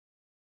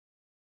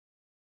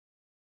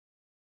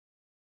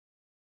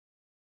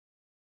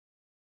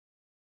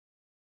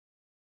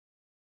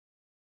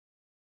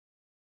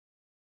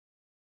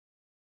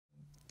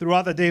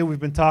Throughout the day, we've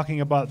been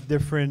talking about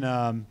different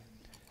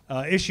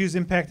issues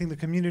impacting the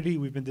community.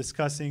 We've been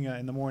discussing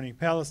in the morning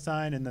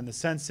Palestine and then the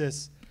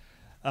census.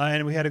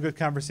 And we had a good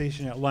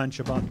conversation at lunch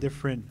about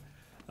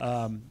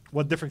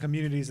what different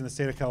communities in the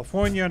state of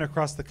California and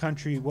across the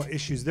country, what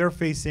issues they're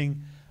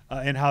facing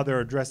and how they're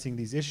addressing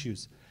these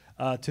issues.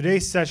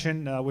 Today's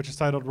session, which is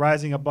titled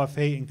Rising Above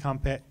Hate and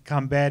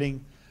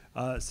Combating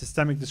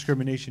Systemic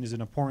Discrimination, is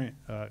an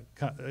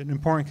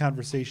important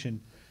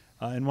conversation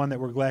and one that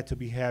we're glad to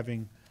be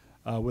having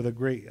with a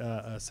great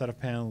set of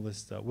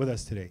panelists with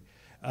us today.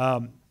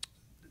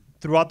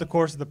 Throughout the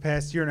course of the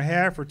past year and a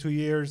half or 2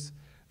 years,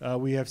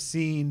 we have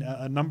seen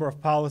a number of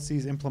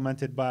policies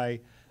implemented by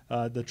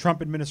the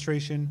Trump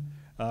administration,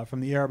 from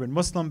the Arab and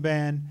Muslim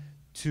ban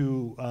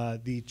to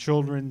the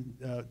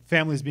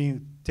families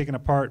being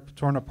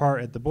torn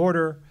apart at the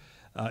border,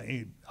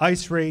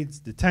 ICE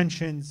raids,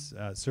 detentions,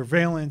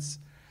 surveillance.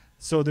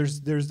 So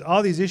there's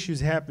all these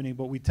issues happening,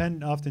 but we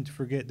tend often to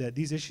forget that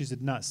these issues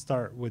did not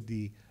start with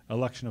the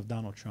election of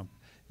Donald Trump.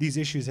 These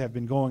issues have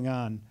been going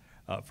on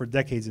for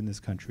decades in this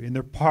country, and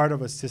they're part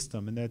of a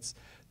system, and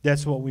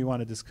that's what we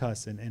want to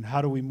discuss, and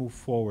how do we move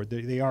forward.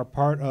 They are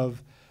part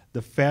of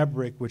the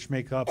fabric which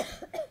make up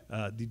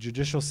the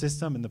judicial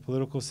system and the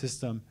political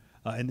system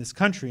in this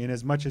country. And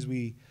as much as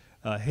we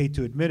hate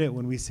to admit it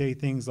when we say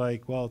things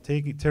like, well,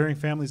 tearing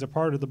families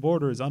apart at the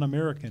border is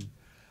un-American,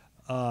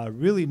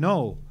 really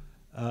no,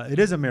 it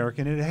is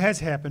American, and it has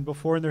happened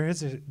before, and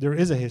there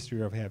is a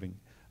history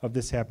of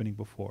this happening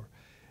before.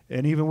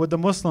 And even with the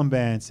Muslim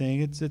ban,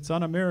 saying it's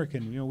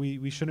un-American,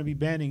 we shouldn't be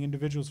banning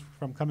individuals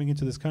from coming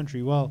into this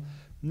country. Well,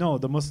 no,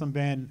 the Muslim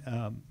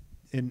ban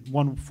in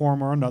one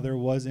form or another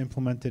was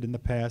implemented in the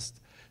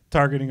past,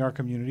 targeting our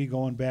community,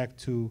 going back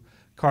to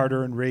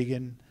Carter and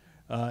Reagan,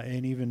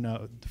 and even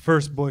the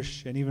first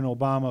Bush and even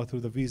Obama through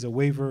the visa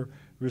waiver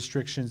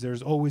restrictions.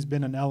 There's always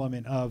been an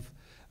element of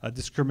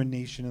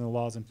discrimination in the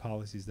laws and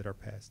policies that are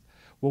passed.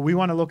 What we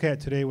want to look at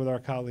today with our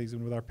colleagues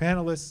and with our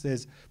panelists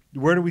is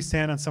where do we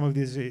stand on some of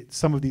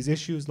these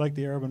issues, like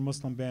the Arab and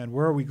Muslim ban?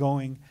 Where are we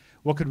going?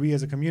 What could we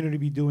as a community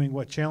be doing?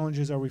 What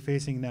challenges are we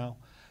facing now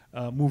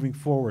moving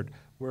forward?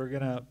 We're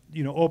going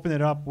to open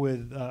it up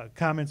with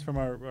comments from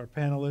our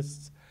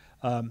panelists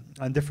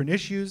on different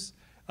issues.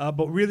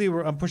 But really,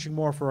 I'm pushing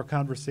more for a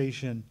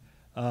conversation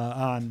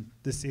on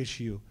this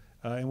issue.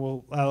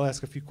 And I'll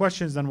ask a few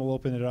questions, then we'll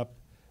open it up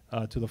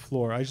to the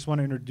floor. I just want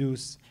to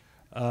introduce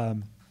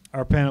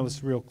our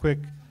panelists real quick.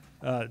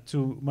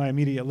 To my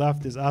immediate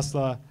left is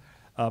Asla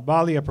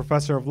Bali, a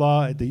professor of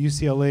law at the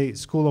UCLA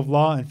School of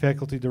Law and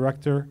faculty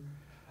director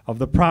of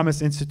the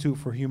Promise Institute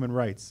for Human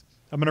Rights.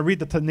 I'm going to read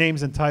the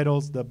names and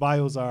titles. The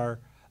bios are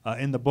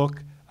in the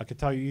book. I can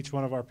tell you each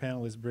one of our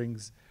panelists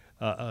brings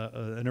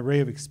an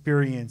array of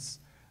experience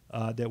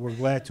that we're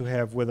glad to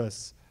have with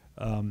us.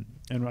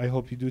 And I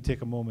hope you do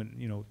take a moment,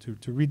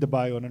 to read the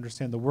bio and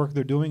understand the work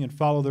they're doing and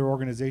follow their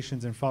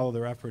organizations and follow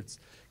their efforts,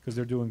 because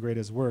they're doing great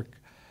as work.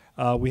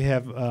 We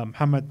have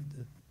Hamad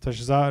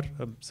Tashzar.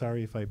 I'm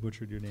sorry if I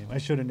butchered your name. I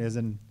shouldn't, as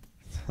in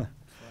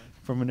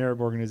from an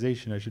Arab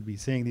organization, I should be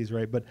saying these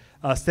right. But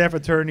staff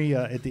attorney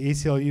at the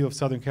ACLU of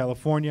Southern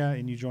California,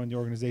 and you joined the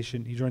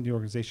organization. He joined the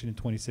organization in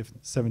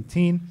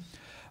 2017.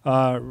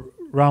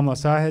 Ramla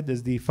Sahed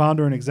is the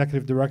founder and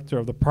executive director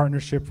of the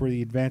Partnership for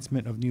the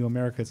Advancement of New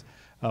America's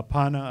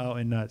PANA out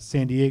in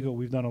San Diego.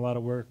 We've done a lot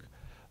of work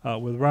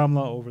with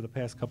Ramla over the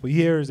past couple of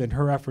years, and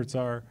her efforts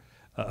are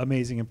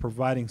amazing in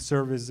providing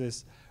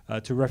services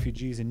to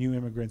refugees and new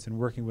immigrants and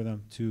working with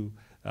them to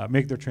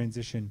make their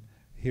transition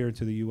here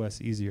to the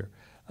U.S. easier.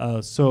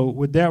 So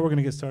with that, we're going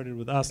to get started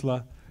with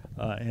Asla,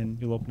 and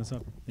you'll open us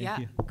up. Thank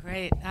you.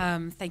 Great.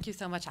 Thank you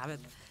so much, Abed.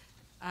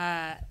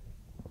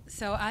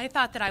 So I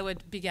thought that I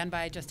would begin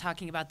by just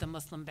talking about the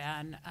Muslim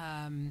ban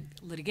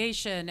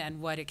litigation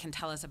and what it can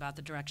tell us about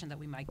the direction that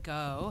we might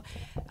go.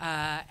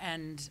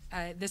 And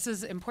this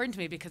is important to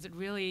me because it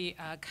really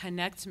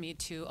connects me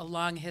to a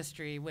long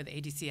history with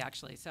ADC,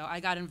 actually. So I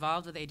got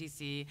involved with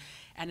ADC,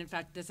 and in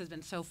fact, this has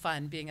been so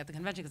fun being at the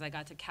convention because I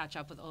got to catch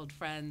up with old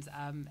friends.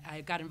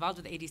 I got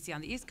involved with ADC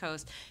on the East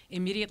Coast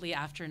immediately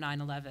after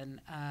 9/11,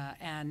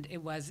 and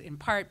it was in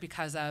part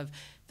because of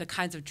the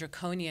kinds of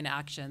draconian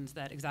actions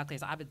that, exactly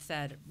as Abed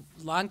said,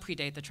 long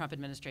predate the Trump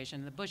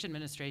administration, the Bush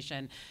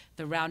administration,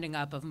 the rounding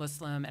up of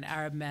Muslim and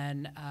Arab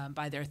men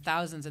by their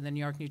thousands in the New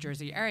York, New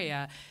Jersey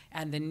area,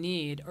 and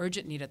the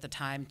urgent need at the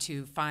time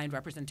to find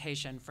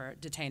representation for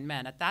detained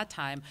men. At that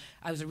time,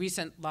 I was a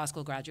recent law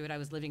school graduate. I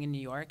was living in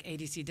New York.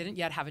 ADC didn't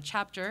yet have a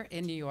chapter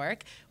in New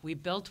York. We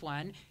built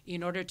one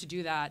in order to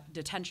do that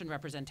detention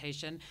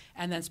representation,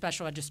 and then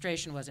special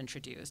registration was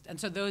introduced.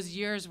 And so those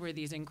years were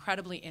these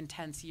incredibly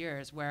intense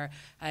years where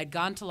I had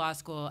gone to law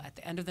school at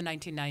the end of the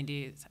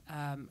 1990s,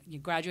 you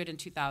graduated in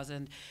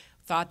 2000,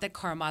 thought that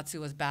Korematsu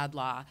was bad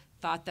law,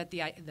 thought that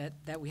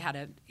that we had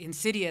an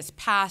insidious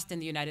past in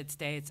the United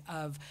States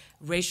of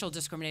racial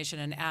discrimination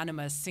and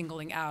animus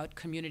singling out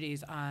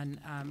communities on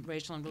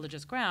racial and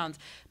religious grounds,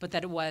 but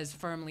that it was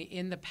firmly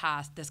in the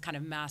past this kind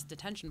of mass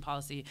detention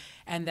policy.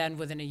 And then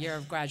within a year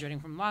of graduating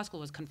from law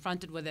school, was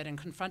confronted with it and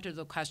confronted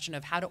the question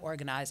of how to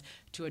organize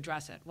to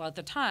address it. Well, at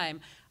the time,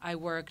 I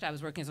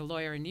was working as a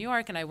lawyer in New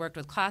York, and I worked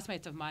with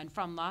classmates of mine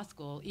from law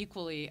school,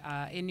 equally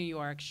in New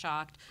York,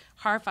 shocked,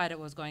 horrified at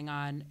what was going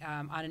on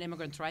an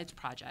immigrants' rights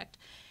project.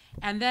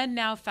 And then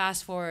now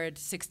fast forward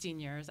 16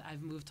 years,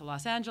 I've moved to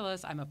Los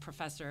Angeles. I'm a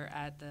professor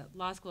at the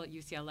law school at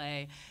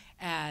UCLA,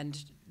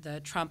 and the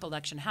Trump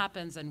election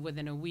happens, and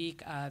within a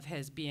week of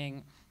his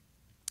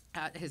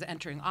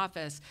entering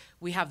office,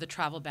 we have the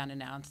travel ban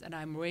announced, and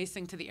I'm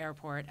racing to the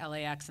airport,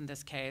 LAX in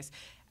this case,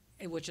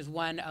 which is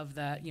one of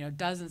the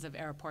dozens of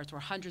airports where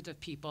hundreds of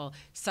people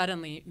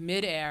suddenly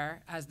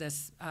midair, as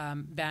this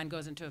ban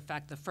goes into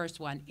effect, the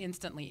first one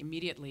instantly,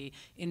 immediately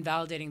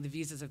invalidating the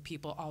visas of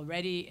people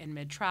already in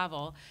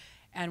mid-travel.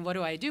 And what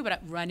do I do? But I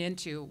run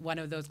into one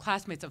of those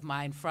classmates of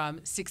mine from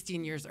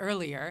 16 years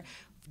earlier,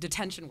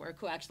 detention work,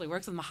 who actually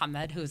works with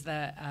Mohammed, who's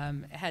the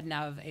head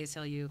now of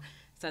ACLU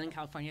Southern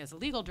California as a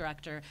legal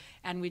director,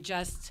 and we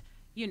just,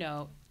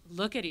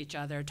 look at each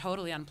other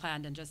totally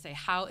unplanned and just say,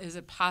 how is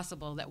it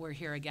possible that we're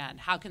here again?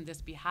 How can this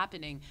be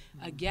happening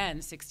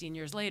again 16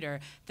 years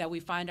later, that we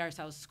find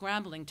ourselves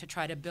scrambling to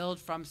try to build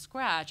from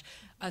scratch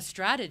a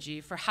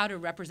strategy for how to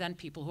represent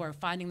people who are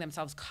finding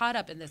themselves caught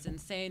up in this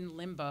insane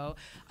limbo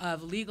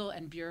of legal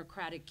and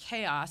bureaucratic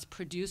chaos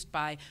produced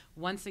by,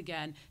 once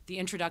again, the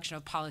introduction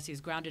of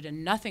policies grounded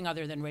in nothing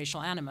other than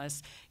racial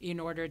animus in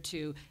order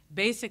to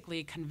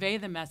basically convey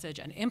the message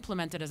and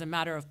implement it as a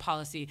matter of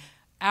policy.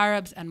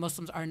 Arabs and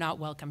Muslims are not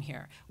welcome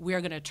here. We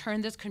are going to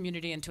turn this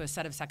community into a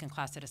set of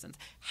second-class citizens.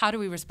 How do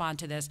we respond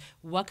to this?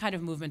 What kind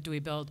of movement do we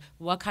build?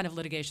 What kind of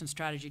litigation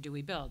strategy do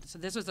we build? So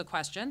this was a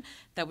question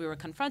that we were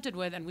confronted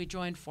with, and we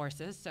joined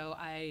forces. So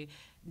I,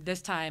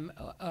 this time,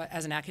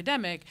 as an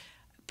academic,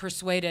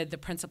 persuaded the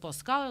principal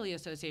scholarly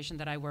association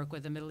that I work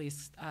with, the Middle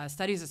East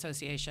Studies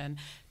Association,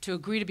 to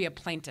agree to be a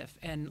plaintiff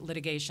in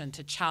litigation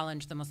to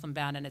challenge the Muslim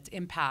ban and its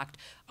impact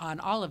on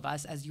all of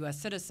us as U.S.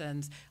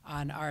 citizens,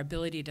 on our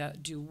ability to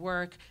do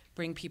work,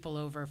 bring people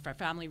over for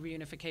family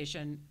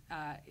reunification,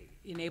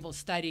 enable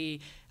study,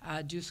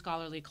 do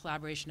scholarly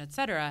collaboration, et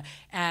cetera.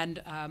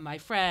 And my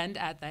friend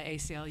at the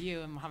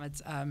ACLU,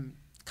 Mohammed's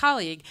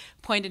colleague,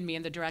 pointed me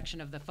in the direction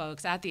of the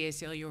folks at the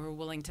ACLU who were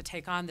willing to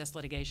take on this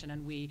litigation,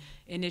 and we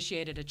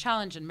initiated a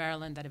challenge in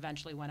Maryland that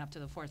eventually went up to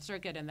the Fourth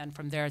Circuit and then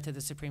from there to the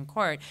Supreme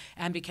Court,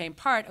 and became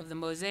part of the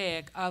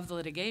mosaic of the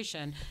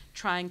litigation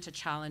trying to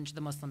challenge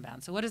the Muslim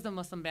ban. So what does the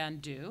Muslim ban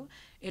do?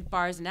 It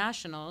bars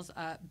nationals,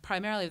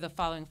 primarily the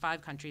following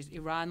 5 countries,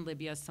 Iran,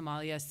 Libya,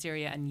 Somalia,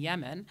 Syria, and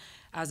Yemen,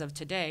 as of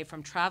today,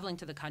 from traveling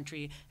to the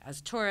country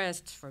as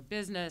tourists, for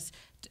business,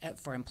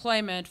 for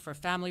employment, for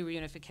family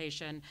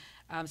reunification.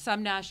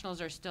 Some nationals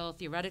are still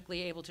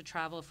theoretically able to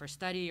travel for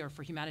study or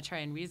for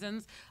humanitarian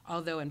reasons,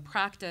 although in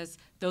practice,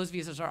 those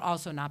visas are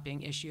also not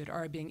being issued, or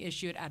are being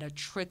issued at a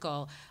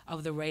trickle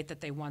of the rate that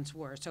they once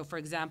were. So for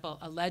example,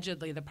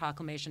 allegedly the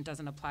proclamation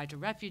doesn't apply to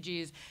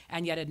refugees,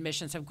 and yet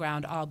admissions have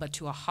ground all but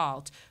to a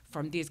halt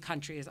from these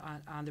countries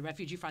on the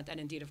refugee front. And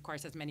indeed, of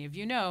course, as many of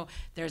you know,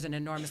 there's an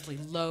enormously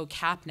low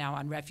cap now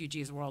on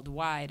refugees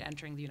worldwide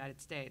entering the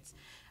United States.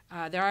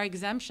 There are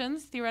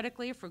exemptions,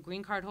 theoretically, for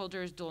green card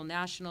holders, dual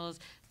nationals,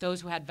 those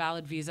who had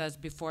valid visas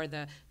before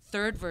the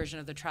third version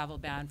of the travel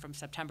ban from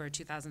September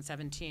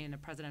 2017, a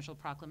presidential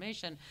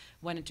proclamation,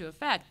 went into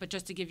effect. But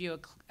just to give you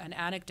an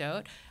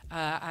anecdote,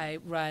 I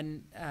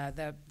run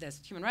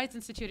this Human Rights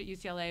Institute at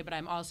UCLA, but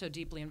I'm also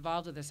deeply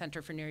involved with the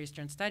Center for Near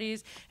Eastern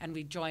Studies, and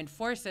we joined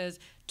forces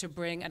to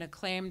bring an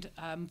acclaimed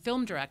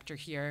film director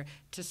here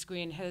to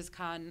screen his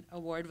Cannes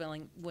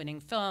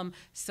Award-winning film,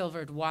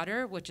 Silvered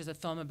Water, which is a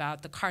film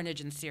about the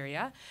carnage in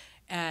Syria.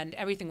 And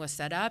everything was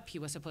set up. He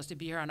was supposed to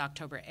be here on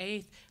October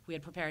 8th. We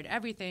had prepared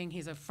everything.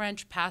 He's a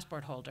French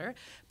passport holder.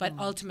 But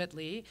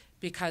ultimately,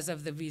 because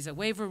of the visa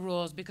waiver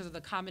rules, because of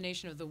the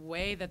combination of the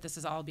way that this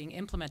is all being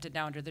implemented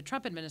now under the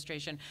Trump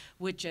administration,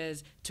 which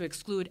is to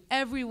exclude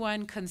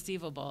everyone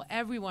conceivable,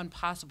 everyone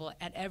possible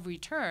at every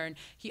turn,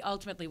 he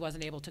ultimately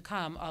wasn't able to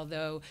come,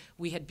 although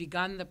we had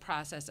begun the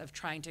process of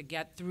trying to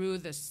get through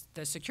the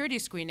security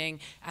screening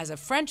as a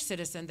French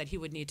citizen that he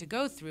would need to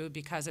go through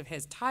because of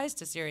his ties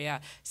to Syria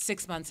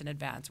 6 months in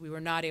advance. We were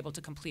not able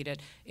to complete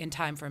it in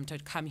time for him to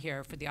come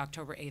here for the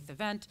October 8th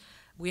event.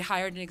 We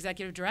hired an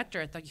executive director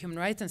at the Human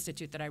Rights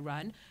Institute that I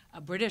run, a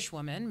British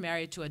woman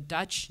married to a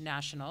Dutch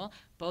national,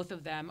 both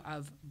of them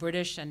of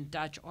British and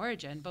Dutch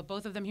origin, but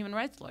both of them human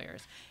rights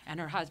lawyers. And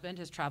her husband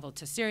has traveled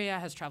to Syria,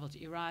 has traveled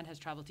to Iran, has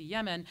traveled to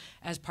Yemen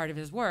as part of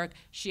his work.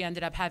 She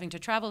ended up having to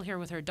travel here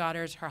with her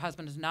daughters. Her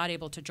husband is not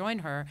able to join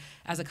her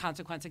as a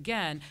consequence,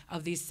 again,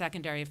 of these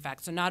secondary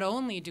effects. So not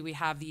only do we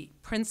have the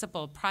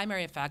principal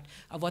primary effect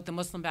of what the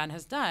Muslim ban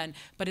has done,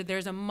 but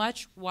there's a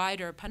much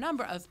wider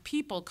penumbra of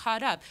people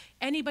caught up.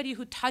 Anybody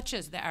who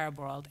touches the Arab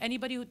world,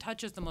 anybody who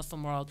touches the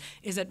Muslim world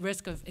is at at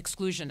risk of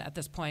exclusion at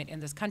this point in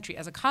this country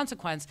as a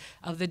consequence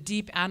of the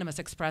deep animus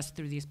expressed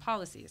through these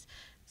policies.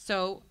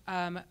 So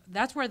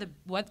that's where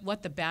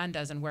what the ban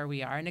does and where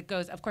we are. And it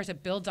goes, of course,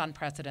 it builds on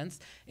precedents,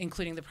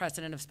 including the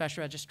precedent of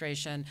special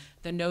registration,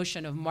 the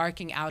notion of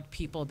marking out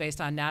people based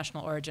on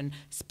national origin,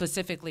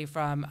 specifically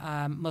from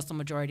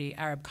Muslim-majority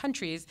Arab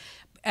countries.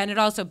 And it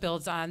also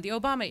builds on the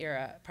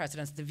Obama-era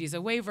precedents, the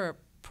visa waiver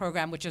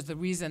program, which is the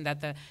reason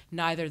that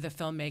neither the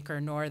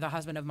filmmaker nor the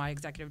husband of my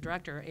executive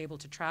director are able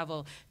to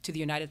travel to the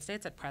United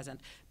States at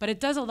present. But it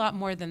does a lot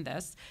more than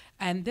this,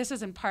 and this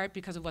is in part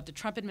because of what the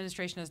Trump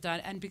administration has done,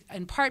 and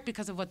in part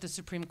because of what the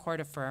Supreme Court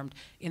affirmed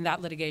in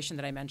that litigation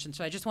that I mentioned.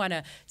 So I just want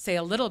to say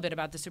a little bit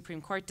about the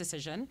Supreme Court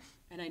decision,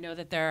 and I know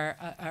that there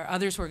are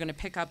others who are going to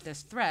pick up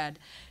this thread.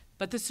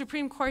 But the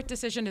Supreme Court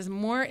decision is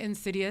more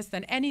insidious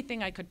than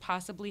anything I could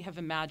possibly have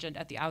imagined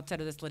at the outset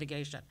of this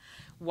litigation.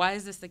 Why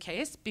is this the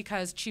case?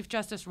 Because Chief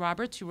Justice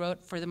Roberts, who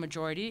wrote for the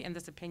majority in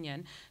this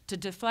opinion, to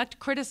deflect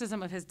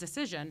criticism of his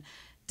decision,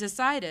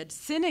 decided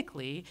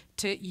cynically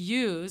to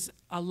use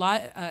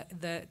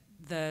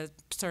the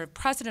sort of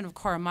precedent of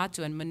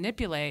Korematsu and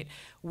manipulate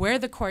where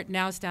the court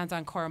now stands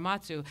on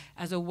Korematsu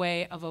as a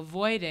way of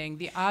avoiding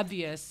the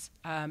obvious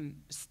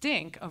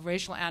stink of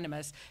racial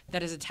animus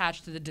that is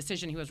attached to the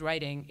decision he was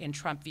writing in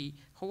Trump v.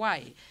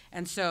 Hawaii.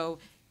 And so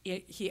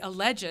he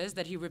alleges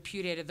that he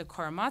repudiated the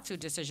Korematsu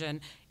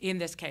decision in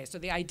this case. So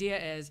the idea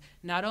is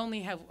not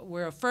only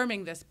we're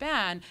affirming this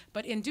ban,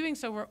 but in doing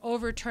so we're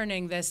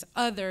overturning this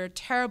other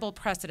terrible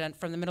precedent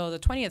from the middle of the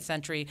 20th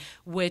century,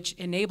 which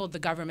enabled the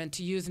government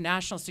to use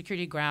national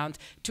security grounds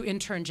to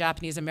intern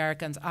Japanese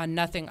Americans on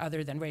nothing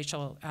other than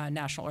racial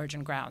national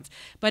origin grounds.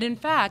 But in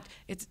fact,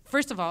 it's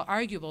first of all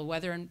arguable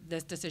whether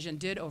this decision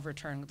did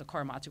overturn the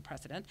Korematsu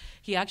precedent.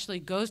 He actually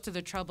goes to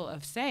the trouble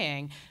of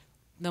saying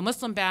the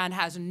Muslim ban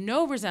has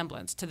no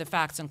resemblance to the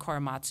facts in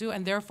Korematsu,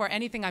 and therefore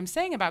anything I'm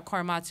saying about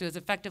Korematsu is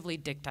effectively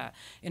dicta.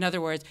 In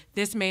other words,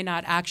 this may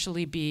not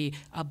actually be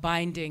a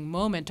binding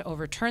moment to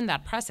overturn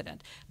that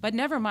precedent. But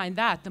never mind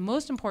that, the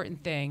most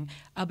important thing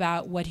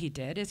about what he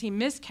did is he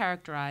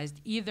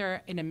mischaracterized,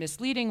 either in a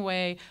misleading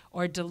way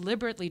or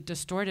deliberately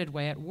distorted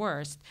way at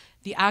worst,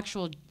 the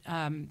actual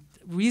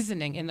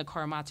reasoning in the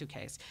Korematsu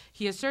case.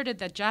 He asserted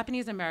that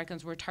Japanese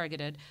Americans were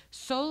targeted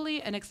solely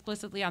and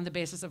explicitly on the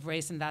basis of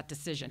race in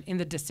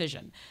the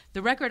decision.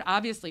 The record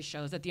obviously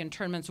shows that the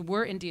internments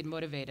were indeed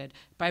motivated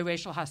by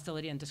racial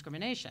hostility and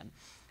discrimination.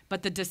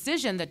 But the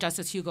decision that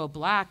Justice Hugo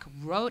Black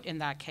wrote in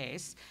that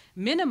case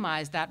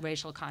minimized that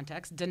racial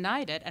context,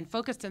 denied it, and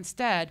focused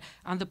instead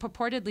on the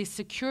purportedly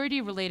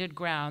security-related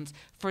grounds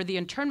for the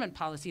internment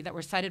policy that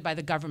were cited by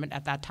the government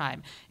at that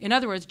time. In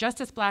other words,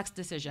 Justice Black's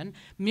decision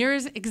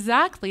mirrors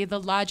exactly the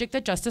logic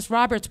that Justice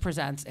Roberts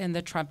presents in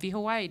the Trump v.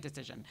 Hawaii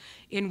decision,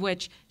 in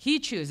which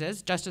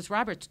Justice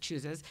Roberts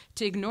chooses,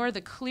 to ignore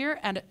the clear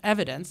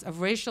evidence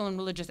of racial and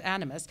religious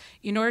animus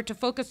in order to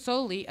focus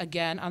solely,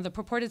 again, on the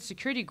purported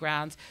security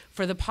grounds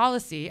for the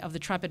policy of the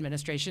Trump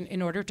administration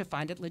in order to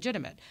find it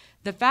legitimate.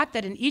 The fact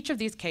that in each of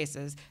these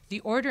cases, the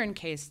order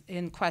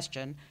in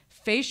question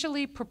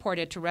facially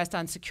purported to rest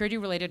on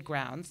security-related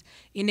grounds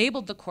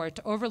enabled the court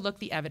to overlook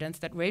the evidence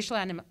that racial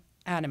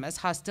animus,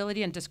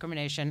 hostility, and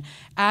discrimination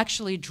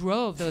actually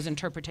drove those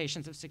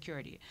interpretations of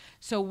security.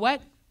 So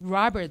what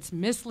Roberts'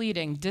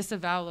 misleading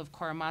disavowal of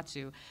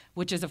Korematsu,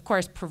 which is, of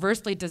course,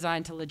 perversely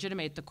designed to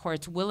legitimate the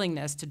court's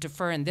willingness to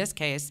defer, in this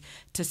case,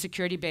 to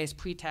security-based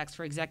pretext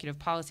for executive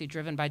policy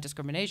driven by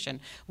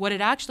discrimination, what it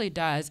actually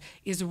does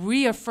is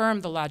reaffirm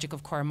the logic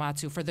of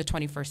Korematsu for the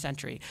 21st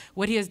century.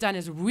 What he has done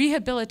is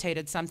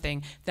rehabilitated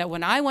something that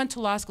when I went to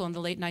law school in the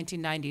late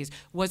 1990s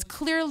was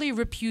clearly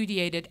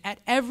repudiated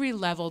at every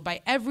level by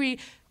every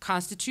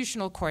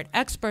constitutional court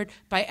expert,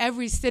 by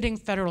every sitting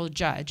federal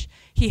judge.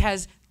 He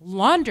has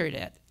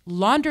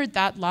laundered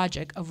that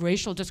logic of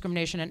racial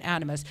discrimination and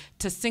animus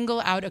to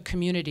single out a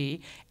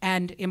community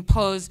and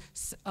impose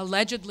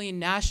allegedly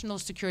national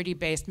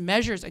security-based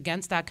measures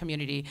against that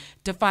community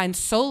defined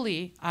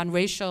solely on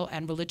racial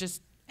and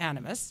religious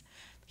animus.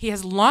 He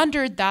has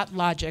laundered that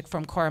logic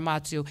from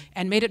Korematsu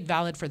and made it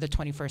valid for the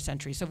 21st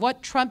century. So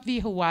what Trump v.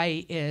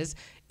 Hawaii is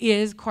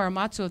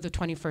Korematsu of the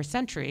 21st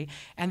century,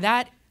 and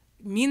that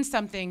means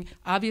something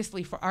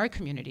obviously for our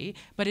community,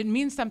 but it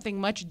means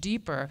something much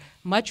deeper,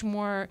 much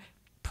more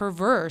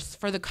perverse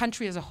for the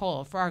country as a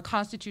whole, for our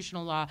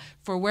constitutional law,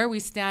 for where we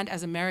stand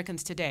as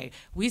Americans today.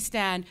 We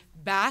stand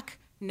back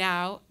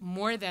now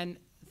more than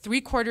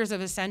 3/4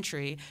 of a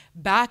century,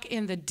 back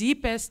in the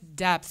deepest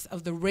depths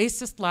of the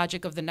racist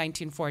logic of the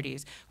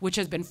 1940s, which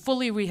has been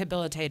fully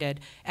rehabilitated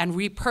and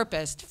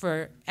repurposed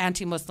for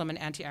anti-Muslim and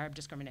anti-Arab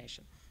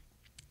discrimination.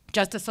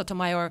 Justice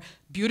Sotomayor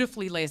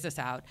beautifully lays this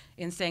out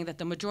in saying that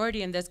the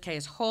majority in this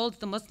case holds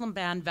the Muslim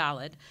ban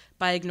valid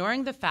by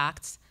ignoring the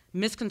facts,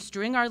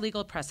 misconstruing our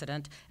legal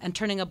precedent, and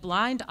turning a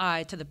blind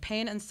eye to the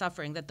pain and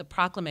suffering that the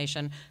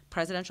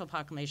presidential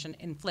proclamation,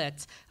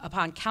 inflicts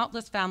upon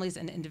countless families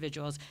and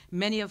individuals,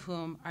 many of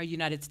whom are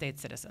United States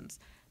citizens.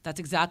 That's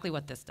exactly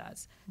what this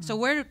does. So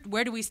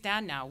where do we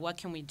stand now? What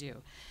can we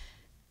do?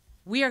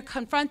 we are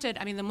confronted,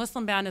 I mean, the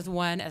Muslim ban is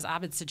one, as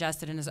Abid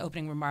suggested in his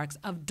opening remarks,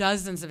 of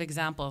dozens of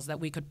examples that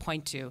we could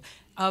point to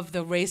of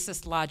the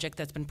racist logic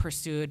that's been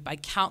pursued by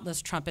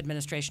countless Trump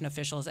administration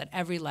officials at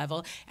every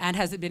level and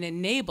has been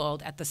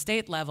enabled at the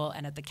state level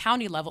and at the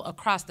county level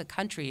across the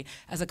country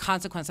as a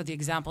consequence of the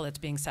example that's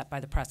being set by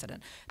the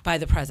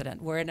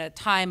president. We're in a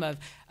time of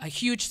a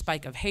huge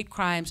spike of hate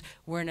crimes.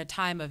 We're in a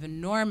time of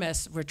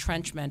enormous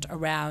retrenchment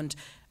around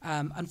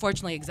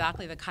unfortunately,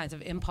 exactly the kinds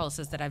of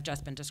impulses that I've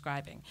just been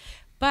describing.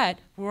 But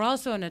we're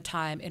also in a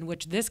time in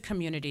which this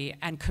community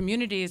and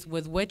communities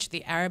with which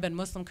the Arab and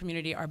Muslim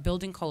community are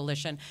building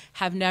coalition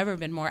have never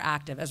been more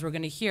active, as we're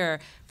going to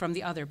hear from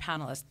the other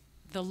panelists.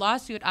 The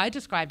lawsuit I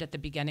described at the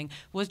beginning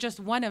was just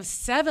one of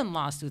 7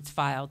 lawsuits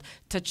filed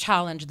to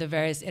challenge the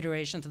various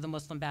iterations of the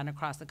Muslim ban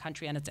across the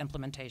country and its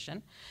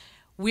implementation.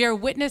 We are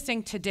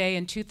witnessing today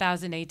in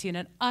 2018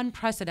 an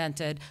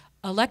unprecedented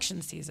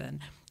election season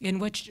in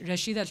which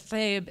Rashida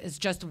Tlaib is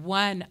just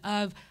one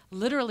of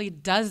literally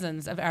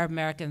dozens of Arab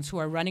Americans who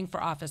are running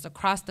for office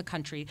across the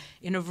country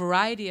in at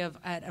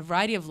a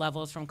variety of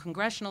levels, from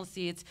congressional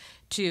seats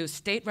to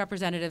state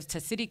representatives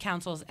to city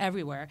councils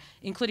everywhere,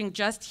 including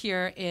just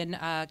here in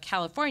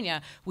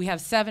California, we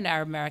have 7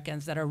 Arab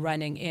Americans that are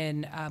running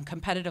in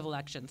competitive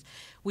elections.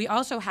 We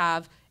also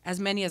have as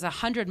many as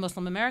 100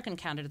 Muslim American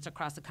candidates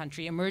across the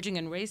country emerging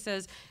in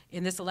races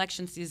in this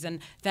election season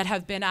that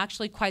have been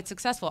actually quite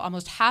successful.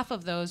 Almost half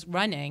of those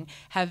running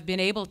have been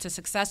able to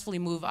successfully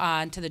move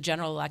on to the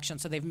general election.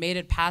 So they've made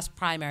it past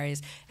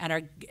primaries and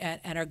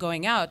are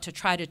going out to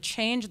try to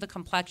change the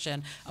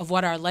complexion of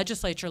what our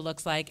legislature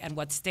looks like and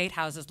what state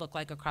houses look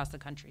like across the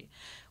country.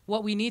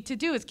 What we need to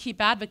do is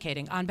keep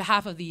advocating on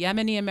behalf of the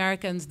Yemeni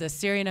Americans, the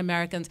Syrian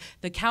Americans,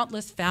 the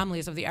countless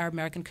families of the Arab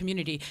American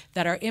community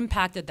that are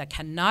impacted, that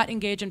cannot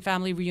engage in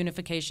family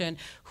reunification,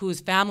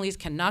 whose families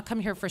cannot come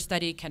here for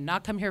study,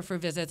 cannot come here for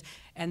visits,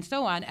 and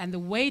so on. And the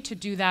way to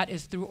do that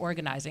is through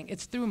organizing.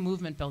 It's through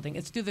movement building.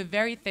 It's through the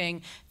very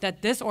thing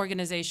that this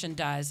organization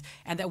does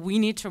and that we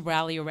need to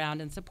rally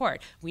around and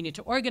support. We need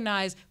to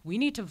organize, we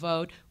need to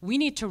vote, we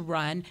need to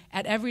run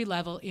at every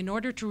level in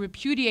order to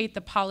repudiate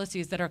the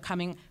policies that are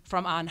coming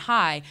from on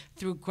high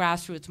through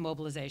grassroots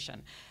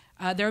mobilization.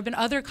 There have been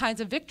other kinds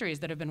of victories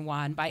that have been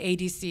won by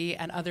ADC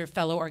and other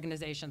fellow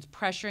organizations,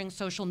 pressuring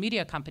social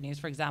media companies,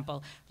 for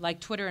example, like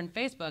Twitter and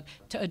Facebook,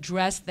 to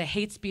address the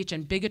hate speech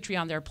and bigotry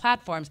on their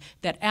platforms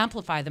that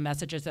amplify the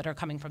messages that are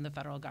coming from the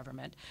federal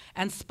government,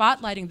 and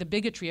spotlighting the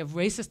bigotry of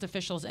racist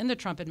officials in the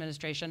Trump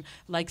administration,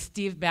 like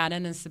Steve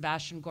Bannon and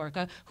Sebastian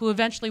Gorka, who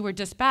eventually were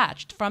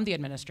dispatched from the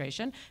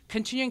administration,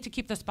 continuing to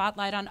keep the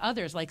spotlight on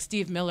others, like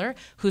Steve Miller,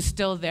 who's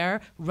still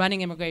there running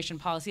immigration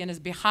policy and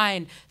is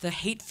behind the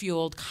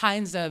hate-fueled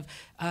kinds of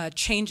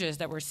changes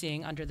that we're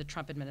seeing under the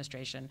Trump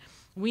administration.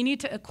 We need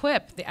to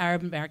equip the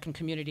Arab American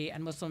community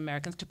and Muslim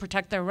Americans to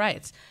protect their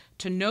rights,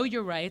 to know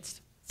your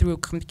rights through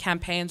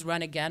campaigns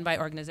run again by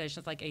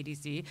organizations like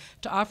ADC,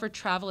 to offer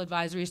travel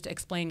advisories to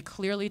explain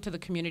clearly to the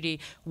community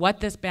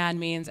what this ban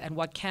means and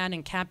what can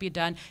and can't be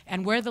done,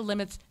 and where the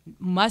limits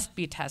must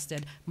be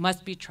tested,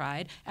 must be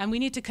tried. And we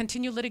need to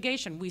continue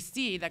litigation. We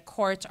see that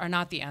courts are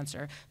not the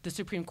answer. The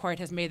Supreme Court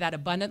has made that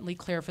abundantly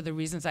clear for the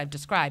reasons I've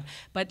described.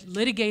 But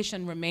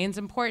litigation remains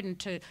important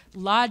to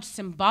lodge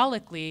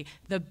symbolically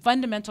the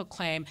fundamental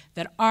claim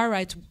that our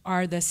rights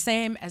are the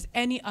same as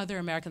any other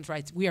American's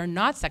rights. We are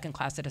not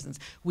second-class citizens.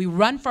 We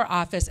run for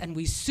office and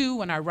we sue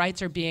when our rights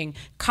are being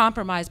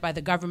compromised by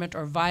the government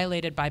or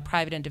violated by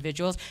private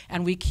individuals,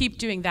 and we keep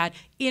doing that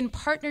in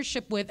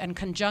partnership with and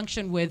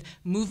conjunction with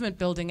movement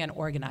building and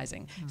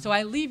organizing. So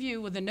I leave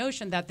you with the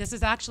notion that this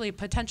is actually a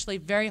potentially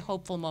very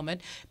hopeful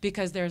moment,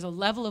 because there's a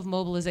level of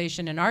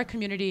mobilization in our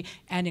community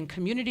and in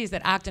communities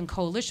that act in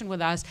coalition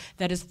with us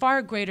that is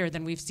far greater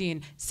than we've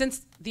seen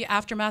since the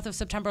aftermath of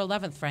September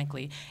 11th,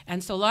 frankly.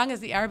 And so long as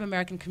the Arab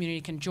American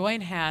community can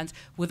join hands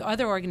with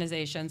other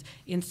organizations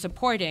in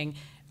supporting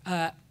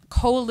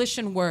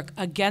coalition work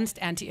against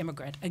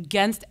anti-immigrant,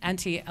 against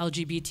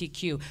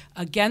anti-LGBTQ,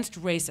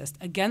 against racist,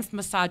 against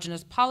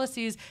misogynist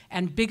policies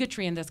and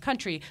bigotry in this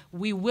country,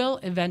 we will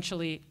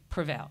eventually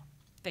prevail.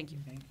 Thank you.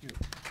 Thank you.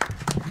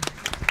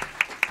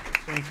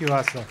 Thank you,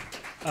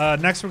 Asa.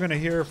 Next, we're going to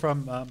hear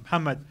from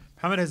Mohammed.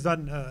 Mohammed has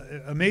done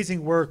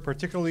amazing work,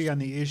 particularly on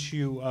the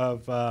issue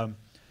of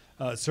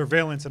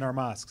surveillance in our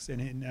mosques.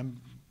 And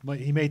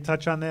he may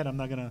touch on that. I'm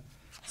not going to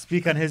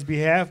speak on his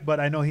behalf, but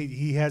I know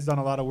he has done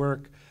a lot of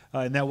work,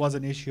 and that was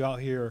an issue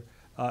out here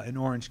in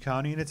Orange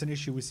County, and it's an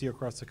issue we see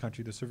across the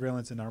country, the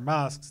surveillance in our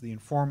mosques, the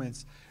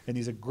informants, and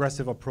these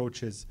aggressive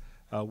approaches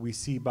we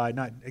see by,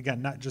 not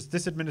just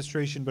this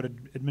administration, but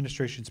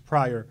administrations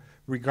prior,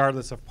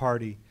 regardless of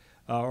party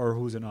or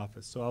who's in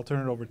office. So I'll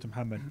turn it over to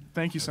Mohammed.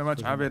 Thank you so much,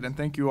 Abid, and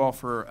thank you all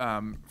for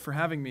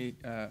having me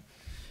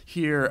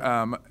here.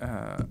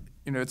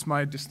 You know, it's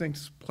my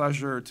distinct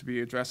pleasure to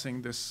be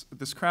addressing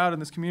this crowd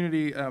and this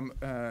community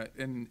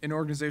in an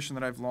organization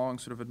that I've long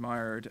sort of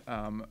admired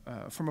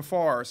from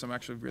afar. So I'm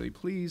actually really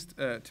pleased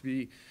to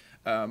be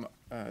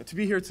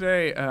here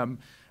today.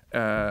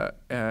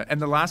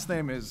 And the last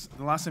name is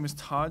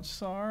Taj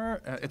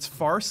Sar. It's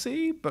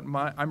Farsi, but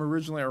I'm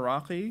originally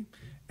Iraqi.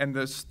 And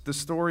the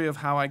story of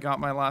how I got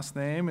my last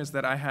name is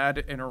that I had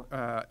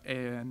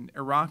an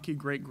Iraqi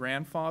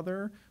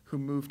great-grandfather who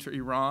moved to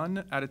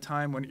Iran at a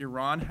time when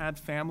Iran had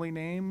family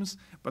names,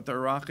 but the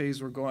Iraqis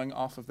were going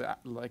off of the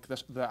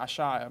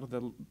Ash'ar,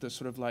 the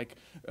sort of like,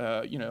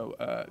 they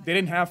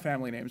didn't have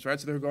family names, right?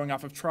 So they were going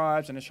off of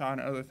tribes and Ash'ar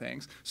and other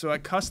things. So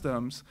at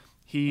customs,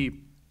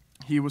 he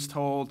was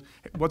told,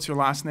 "What's your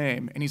last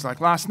name?" And he's like,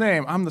 "Last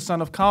name? I'm the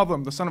son of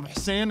Kadhim, the son of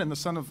Hussein, and the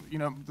son of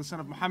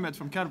Muhammad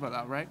from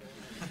Karbala, right?"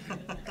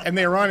 And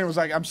the Iranian was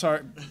like, "I'm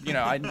sorry,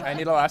 I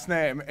need a last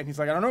name." And he's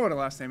like, "I don't know what a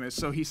last name is."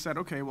 So he said,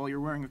 "Okay, well,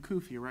 you're wearing a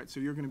kufi, right? So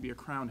you're going to be a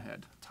crown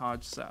head,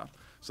 Taj Sar."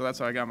 So that's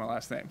how I got my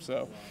last name.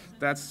 So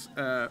that's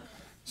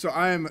so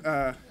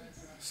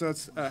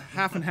it's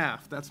half and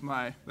half. That's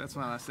my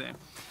last name.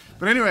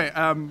 But anyway,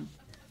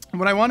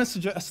 what I want to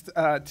suggest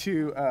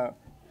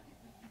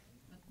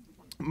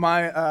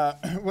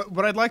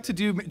what I'd like to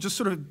do, just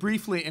sort of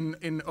briefly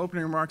in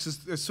opening remarks,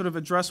 is sort of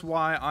address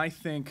why I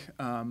think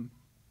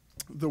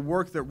the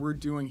work that we're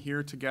doing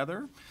here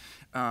together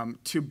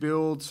to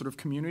build sort of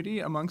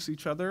community amongst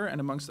each other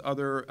and amongst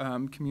other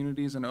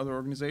communities and other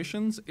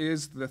organizations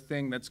is the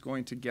thing that's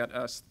going to get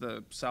us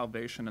the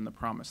salvation and the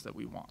promise that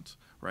we want,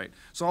 right?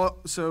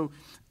 So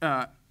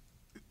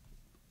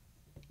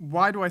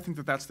why do I think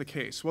that that's the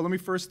case? Well, let me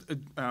first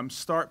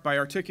start by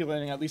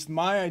articulating at least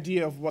my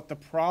idea of what the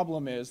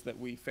problem is that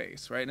we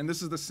face, right? And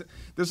this is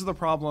the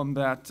problem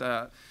that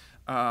that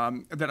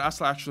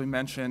Asla actually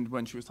mentioned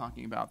when she was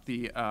talking about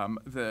the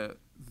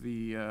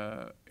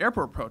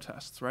airport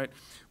protests, right?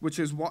 Which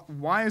is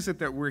why is it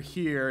that we're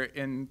here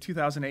in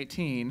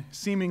 2018,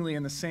 seemingly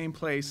in the same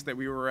place that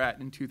we were at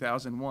in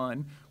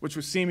 2001, which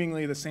was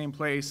seemingly the same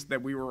place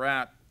that we were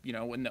at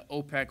when the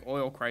OPEC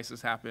oil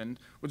crisis happened,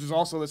 which is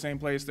also the same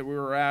place that we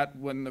were at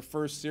when the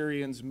first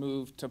Syrians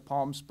moved to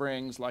Palm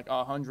Springs like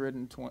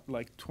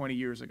 20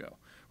 years ago,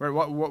 right?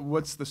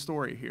 What's the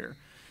story here?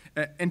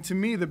 And to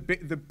me, the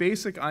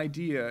basic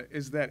idea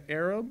is that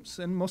Arabs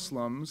and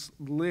Muslims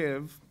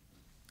live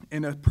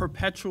in a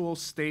perpetual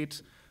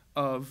state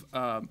of,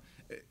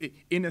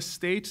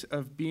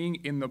 being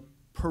in the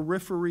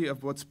periphery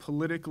of what's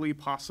politically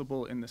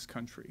possible in this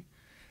country.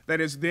 That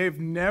is, they've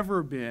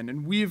never been,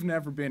 and we've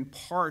never been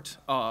part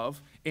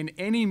of, in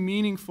any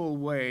meaningful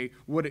way,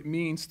 what it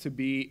means to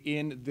be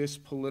in this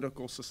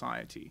political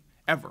society,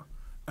 ever.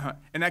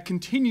 And that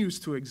continues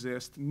to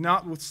exist,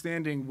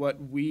 notwithstanding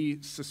what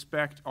we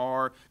suspect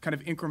are kind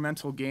of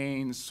incremental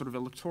gains, sort of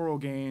electoral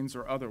gains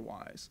or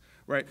otherwise,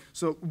 right?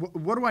 So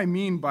what do I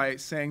mean by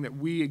saying that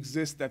we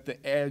exist at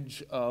the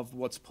edge of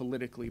what's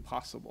politically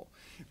possible?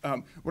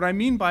 What I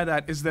mean by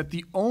that is that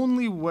the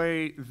only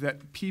way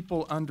that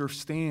people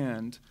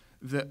understand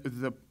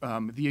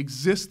the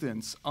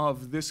existence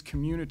of this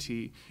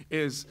community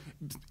is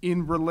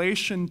in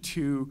relation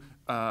to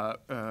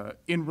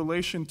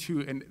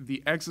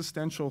the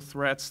existential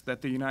threats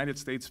that the United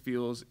States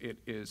feels it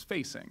is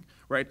facing,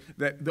 right?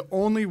 That the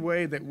only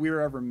way that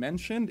we're ever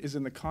mentioned is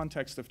in the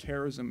context of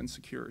terrorism and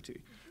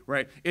security,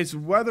 right? It's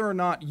whether or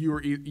not your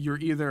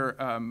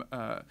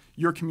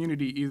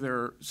community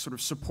either sort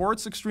of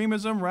supports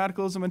extremism,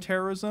 radicalism, and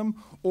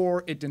terrorism,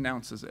 or it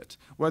denounces it.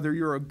 Whether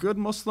you're a good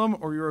Muslim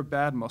or you're a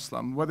bad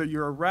Muslim, whether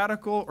you're a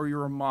radical or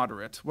you're a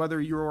moderate, whether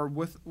you're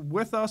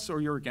with us or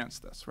you're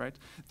against us, right?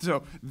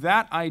 So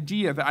that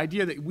idea, the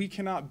idea that we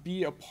cannot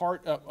be a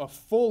part of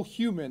full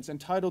humans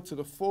entitled to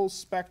the full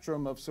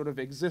spectrum of sort of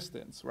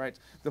existence, right?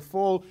 The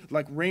full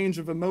range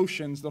of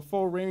emotions, the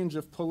full range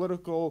of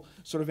political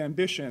sort of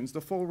ambitions,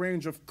 the full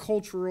range of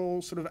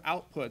cultural sort of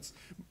outputs,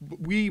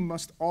 we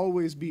must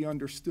always be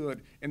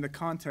understood in the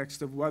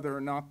context of whether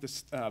or not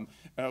this,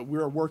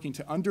 we're working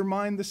to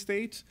undermine the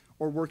state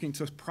or working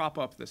to prop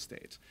up the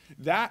state.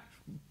 That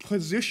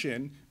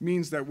position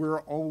means that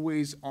we're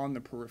always on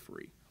the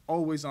periphery,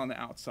 always on the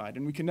outside,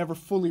 and we can never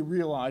fully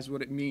realize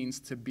what it means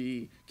to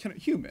be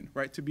human,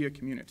 right? To be a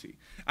community.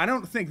 I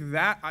don't think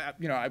that,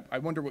 I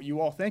wonder what you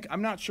all think.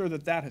 I'm not sure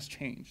that that has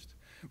changed,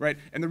 right?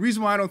 And the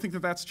reason why I don't think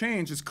that that's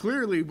changed is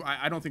clearly,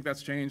 I don't think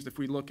that's changed if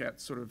we look at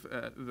sort of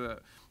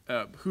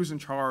who's in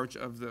charge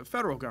of the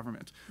federal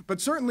government. But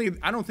certainly,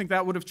 I don't think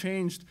that would have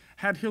changed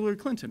had Hillary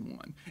Clinton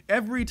won.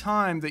 Every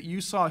time that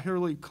you saw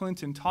Hillary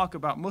Clinton talk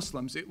about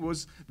Muslims, it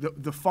was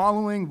the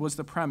following was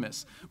the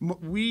premise.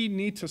 We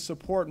need to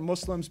support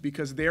Muslims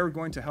because they're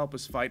going to help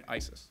us fight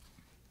ISIS.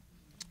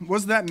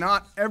 Was that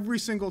not every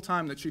single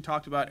time that she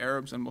talked about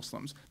Arabs and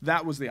Muslims?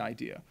 That was the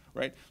idea,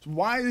 right? So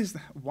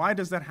why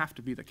does that have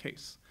to be the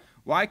case?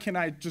 Why can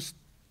I just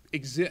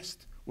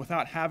exist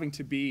without having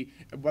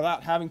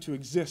to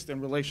exist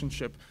in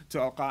relationship to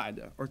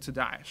Al-Qaeda or to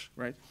Daesh,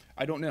 right?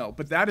 I don't know,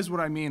 but that is what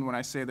I mean when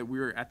I say that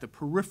we're at the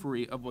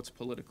periphery of what's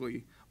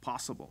politically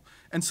possible.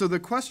 And so the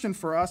question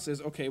for us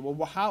is, okay,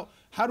 well how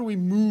do we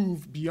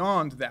move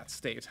beyond that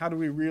state? How do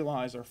we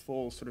realize our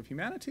full sort of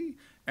humanity?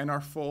 and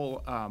our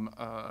full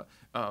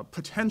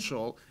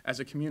potential as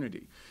a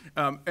community.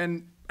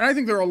 And I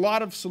think there are a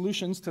lot of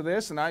solutions to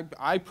this, and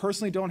I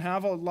personally don't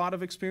have a lot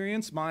of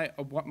experience.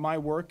 My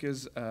work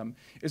is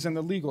in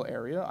the legal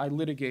area. I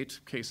litigate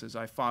cases.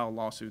 I file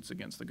lawsuits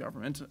against the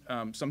government.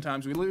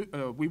 Sometimes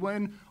we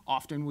win,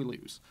 often we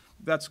lose.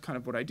 That's kind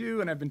of what I do,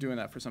 and I've been doing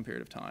that for some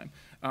period of time.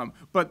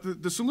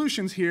 But the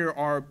solutions here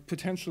are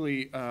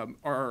potentially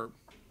are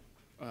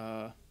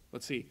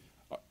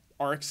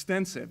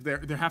extensive.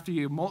 There has to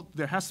be a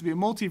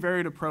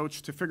multivariate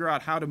approach to figure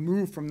out how to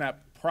move from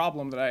that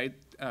problem that I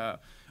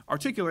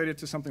articulated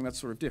to something that's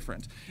sort of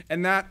different.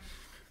 And that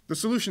the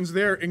solutions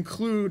there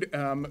include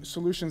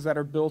solutions that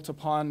are built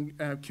upon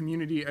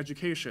community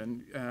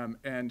education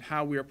and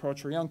how we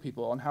approach our young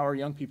people and how our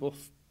young people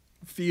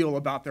feel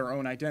about their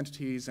own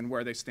identities and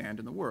where they stand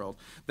in the world.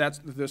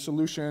 The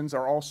solutions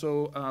are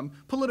also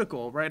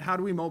political, right? How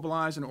do we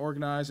mobilize and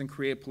organize and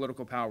create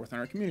political power within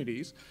our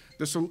communities?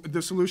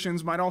 The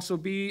solutions might also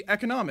be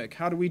economic.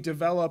 How do we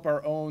develop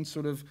our own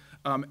sort of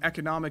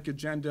economic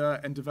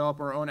agenda and develop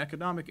our own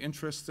economic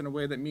interests in a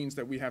way that means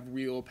that we have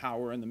real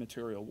power in the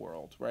material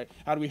world, right?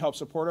 How do we help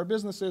support our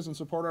businesses and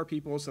support our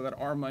people so that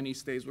our money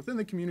stays within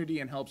the community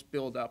and helps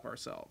build up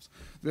ourselves?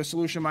 The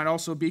solution might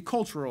also be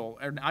cultural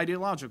and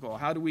ideological.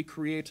 How do we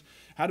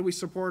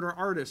support our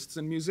artists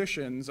and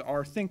musicians,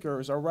 our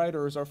thinkers, our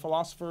writers, our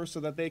philosophers, so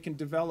that they can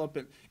develop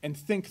it and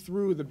think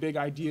through the big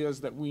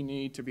ideas that we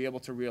need to be able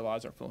to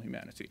realize our full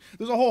humanity?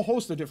 There's a whole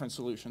host of different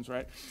solutions,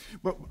 right?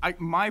 But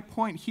my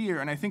point here,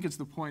 and I think it's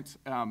the point,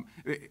 I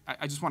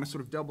just want to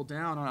sort of double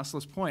down on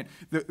Asla's point,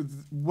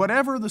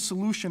 whatever the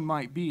solution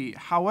might be,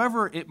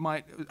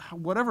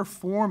 whatever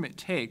form it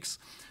takes,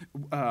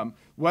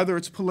 whether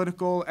it's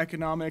political,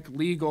 economic,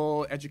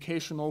 legal,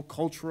 educational,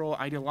 cultural,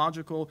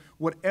 ideological,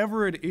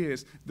 whatever it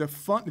is, the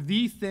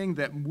thing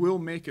that will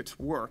make it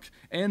work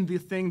and the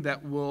thing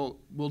that will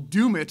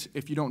doom it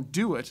if you don't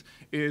do it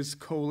is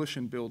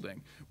coalition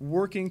building,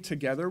 working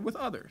together with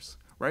others,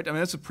 right? I mean,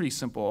 that's a pretty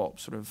simple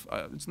sort of,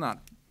 it's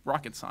not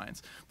rocket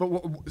science, but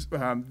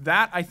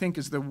that I think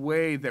is the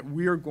way that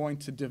we're going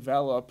to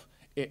develop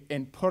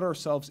and put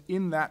ourselves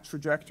in that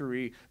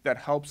trajectory that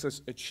helps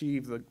us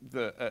achieve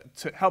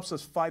helps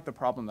us fight the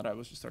problem that I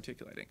was just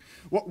articulating.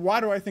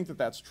 Why do I think that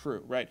that's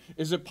true, right?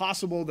 Is it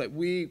possible that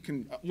we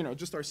can,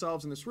 just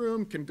ourselves in this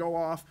room can go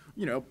off,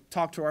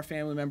 talk to our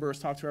family members,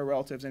 talk to our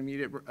relatives and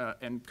immediate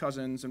and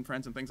cousins and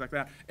friends and things like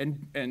that,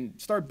 and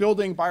start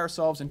building by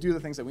ourselves and do the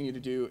things that we need to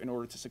do in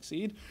order to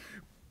succeed?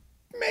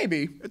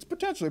 Maybe. It's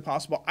potentially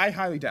possible. I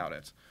highly doubt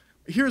it.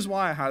 Here's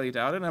why I highly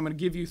doubt it, and I'm going to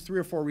give you 3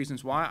 or 4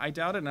 reasons why I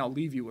doubt it, and I'll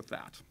leave you with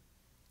that.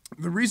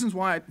 The reason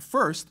why I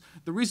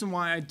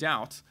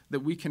doubt that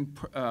we can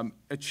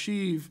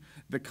achieve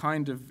the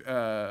kind of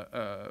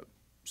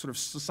sort of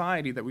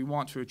society that we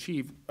want to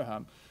achieve,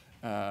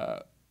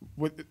 the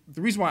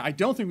reason why I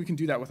don't think we can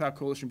do that without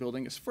coalition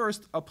building is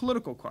first a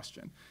political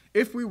question.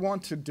 If we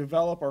want to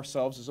develop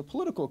ourselves as a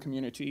political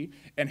community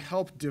and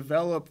help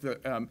develop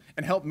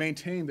and help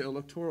maintain the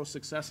electoral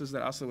successes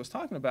that Asla was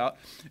talking about,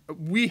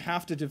 we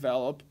have to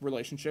develop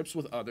relationships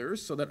with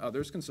others so that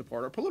others can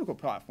support our political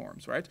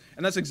platforms, right?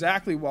 And that's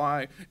exactly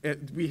why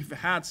we've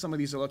had some of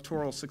these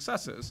electoral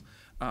successes.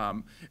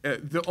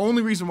 The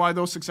only reason why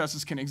those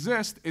successes can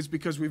exist is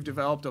because we've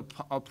developed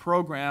a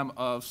program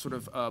of sort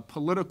of a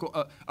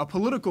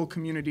political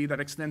community that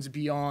extends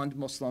beyond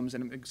Muslims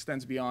and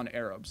extends beyond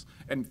Arabs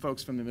and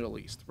folks from the Middle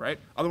East, right?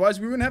 Otherwise,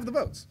 we wouldn't have the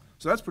votes.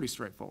 So that's pretty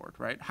straightforward,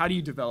 right? How do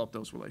you develop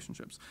those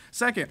relationships?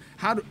 Second,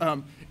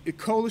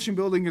 coalition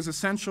building is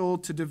essential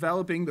to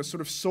developing the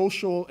sort of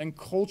social and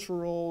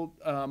cultural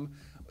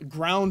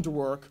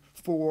groundwork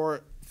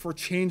for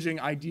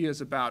changing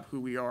ideas about who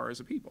we are as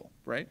a people,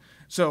 right?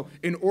 So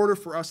in order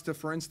for us to,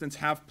 for instance,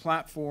 have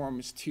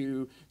platforms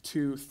to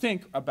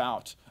think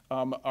about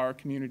our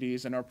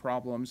communities and our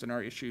problems and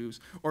our issues,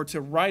 or to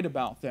write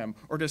about them,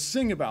 or to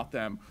sing about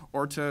them,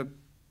 or to,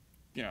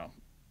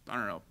 I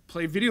don't know,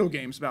 play video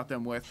games about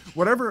them with,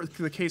 whatever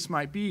the case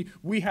might be,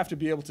 we have to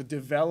be able to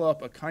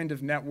develop a kind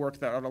of network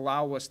that would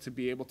allow us to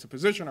be able to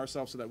position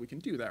ourselves so that we can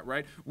do that,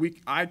 right?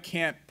 I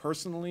can't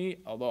personally,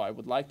 although I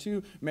would like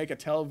to, make a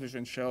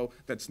television show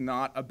that's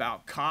not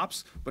about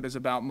cops, but is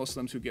about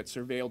Muslims who get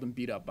surveilled and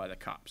beat up by the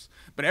cops.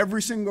 But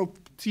every single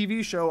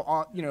TV show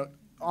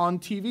on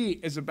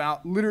TV is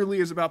about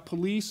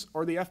police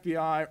or the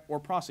FBI or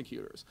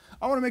prosecutors.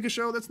 I want to make a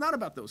show that's not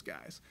about those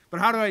guys. But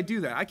how do I do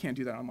that? I can't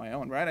do that on my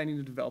own, right? I need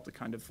to develop the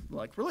kind of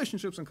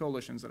relationships and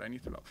coalitions that I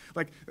need to develop.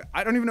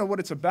 I don't even know what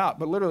it's about,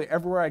 but literally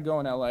everywhere I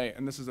go in LA,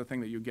 and this is the thing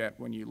that you get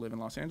when you live in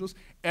Los Angeles,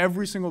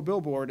 every single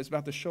billboard is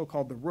about this show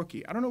called The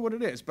Rookie. I don't know what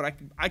it is, but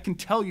I can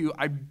tell you,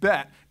 I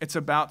bet it's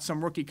about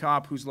some rookie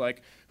cop who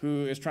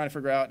is trying to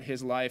figure out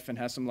his life and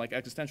has some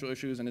existential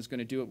issues and is going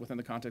to do it within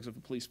the context of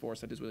a police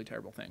force that does really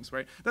terrible things,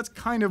 right? That's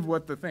kind of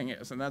what the thing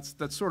is, and that's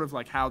sort of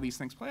how these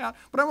things play out.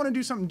 But I want to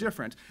do something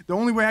different. The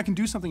only way I can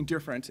do something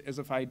different is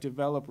if I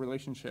develop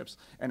relationships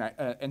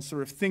and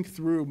sort of think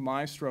through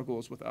my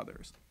struggles with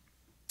others.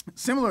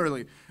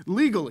 Similarly,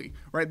 legally,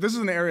 right? This is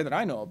an area that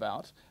I know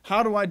about.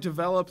 How do I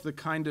develop the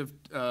kind of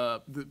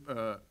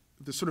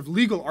the sort of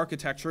legal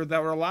architecture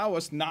that would allow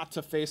us not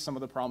to face some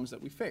of the problems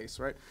that we face,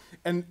 right?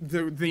 And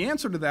the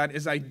answer to that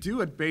is I do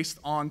it based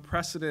on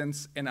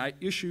precedents and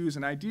issues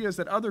and ideas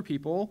that other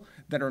people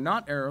that are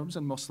not Arabs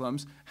and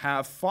Muslims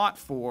have fought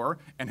for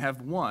and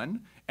have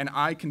won, and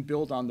I can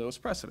build on those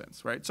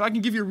precedents, right? So I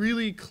can give you a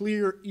really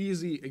clear,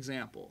 easy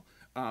example.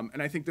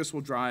 And I think this will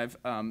drive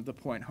the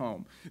point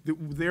home.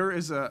 There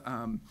was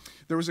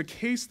a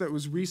case that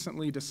was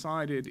recently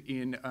decided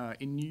in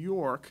New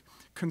York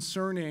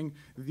concerning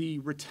the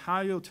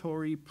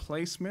retaliatory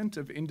placement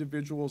of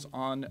individuals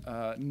on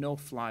a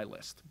no-fly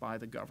list by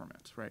the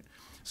government, right?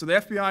 So the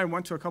FBI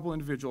went to a couple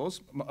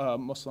individuals,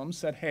 Muslims,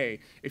 said, hey,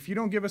 if you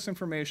don't give us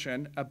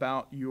information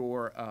about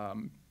your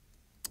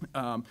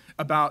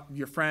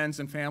friends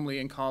and family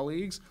and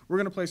colleagues, we're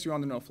going to place you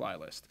on the no-fly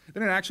list. They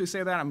didn't actually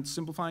say that. I'm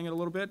simplifying it a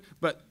little bit.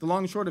 But the long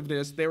and short of it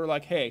is they were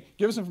like, hey,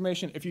 give us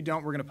information. If you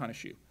don't, we're going to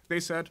punish you. They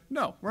said,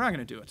 no, we're not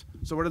going to do it.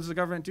 So what does the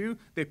government do?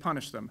 They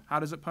punish them. How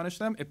does it punish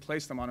them? It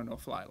placed them on a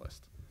no-fly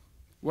list.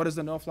 What does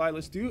the no-fly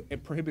list do?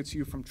 It prohibits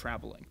you from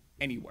traveling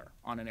anywhere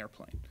on an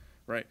airplane,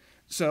 right?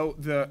 So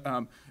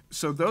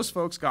those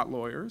folks got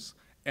lawyers,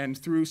 and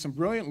through some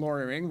brilliant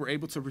lawyering, were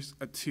able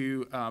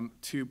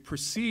to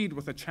proceed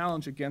with a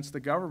challenge against the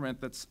government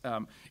that's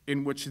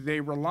in which they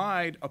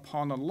relied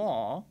upon a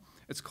law.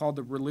 It's called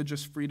the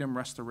Religious Freedom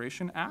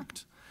Restoration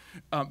Act.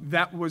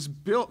 That was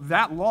built.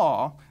 That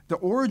law, the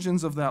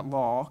origins of that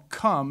law,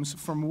 comes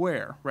from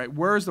where? Right?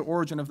 Where is the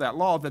origin of that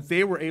law that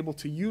they were able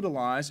to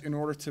utilize in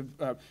order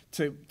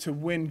to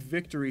win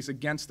victories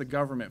against the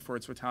government for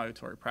its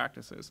retaliatory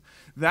practices?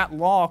 That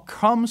law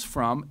comes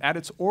from, at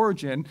its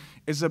origin,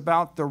 is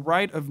about the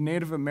right of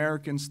Native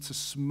Americans to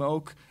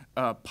smoke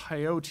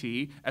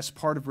peyote as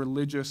part of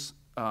religious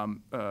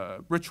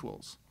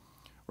rituals.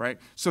 Right?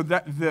 So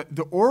that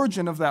the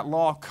origin of that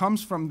law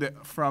comes from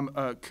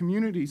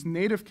communities,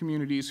 Native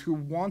communities, who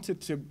wanted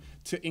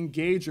to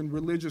engage in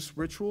religious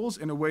rituals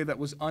in a way that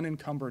was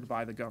unencumbered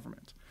by the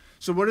government.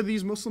 So what did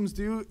these Muslims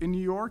do in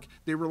New York?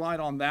 They relied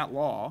on that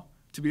law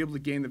to be able to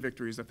gain the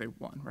victories that they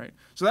won, right?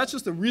 So that's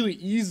just a really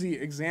easy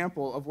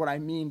example of what I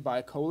mean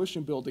by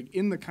coalition building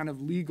in the kind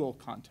of legal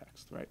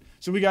context, right?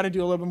 So we got to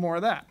do a little bit more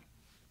of that.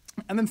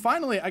 And then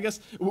finally, I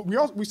guess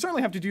we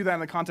certainly have to do that in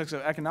the context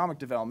of economic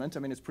development. I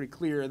mean, it's pretty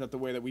clear that the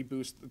way that we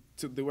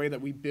the way that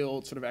we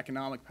build sort of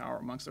economic power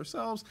amongst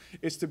ourselves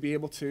is to be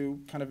able to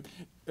kind of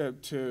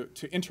to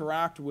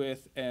interact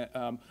with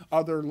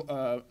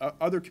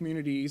other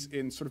communities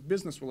in sort of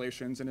business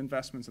relations and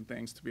investments and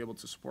things to be able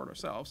to support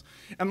ourselves.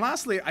 And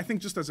lastly, I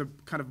think just as a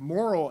kind of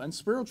moral and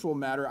spiritual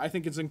matter, I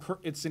think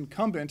it's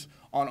incumbent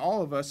on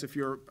all of us,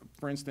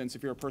 for instance,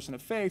 if you're a person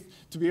of faith,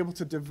 to be able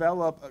to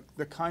develop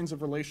the kinds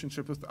of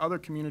relationships with other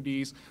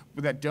communities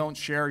that don't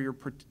share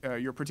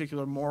your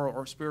particular moral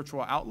or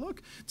spiritual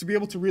outlook, to be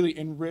able to really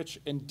enrich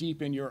and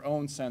deepen your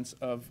own sense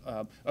of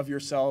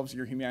yourselves,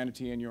 your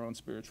humanity, and your own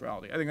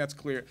spirituality. I think that's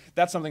clear.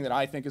 That's something that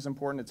I think is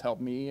important. It's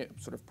helped me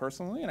sort of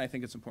personally, and I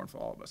think it's important for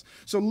all of us.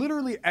 So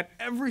literally at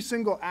every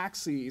single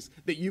axis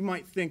that you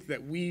might think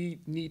that we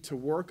need to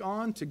work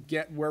on to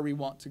get where we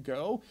want to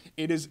go,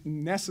 it is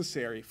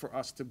necessary for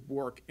us to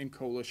work in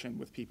coalition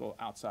with people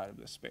outside of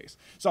this space.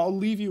 So I'll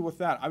leave you with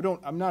that.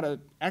 I'm not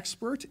an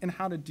expert in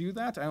how to do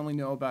that. I only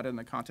know about it in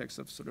the context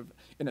of sort of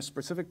in a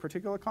specific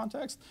particular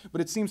context,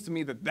 but it seems to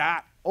me that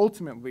that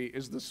ultimately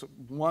is this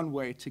one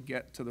way to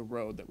get to the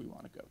road that we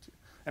want to go to.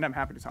 And I'm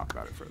happy to talk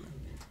about it further.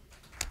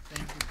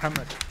 Thank you,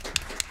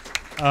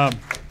 Mohammed.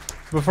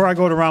 Before I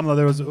go to Ramla,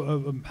 there was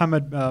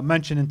Mohammed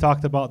mentioned and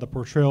talked about the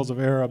portrayals of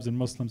Arabs and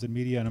Muslims in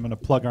media, and I'm going to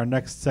plug our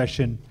next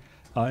session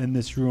in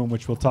this room,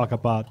 which will talk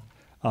about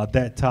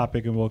that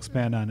topic, and we'll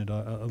expand on it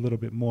a little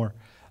bit more.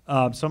 So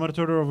I'm going to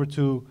turn it over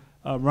to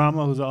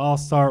Ramla, who's an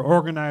all-star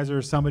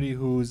organizer, somebody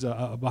who's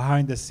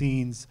behind the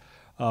scenes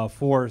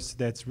force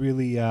that's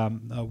really,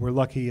 we're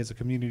lucky as a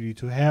community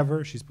to have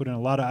her. She's put in a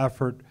lot of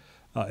effort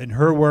in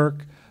her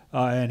work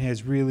and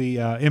has really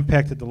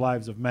impacted the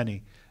lives of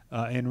many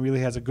and really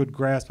has a good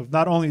grasp of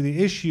not only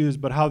the issues,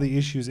 but how the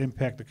issues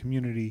impact the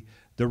community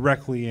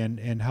directly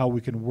and how we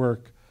can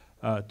work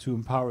to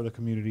empower the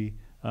community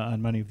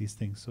on many of these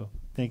things. So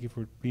thank you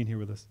for being here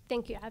with us.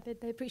 Thank you, Abid.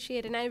 I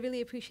appreciate it. And I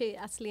really appreciate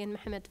Asli and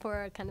Mohammed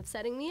for kind of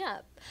setting me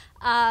up.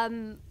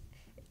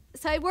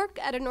 So I work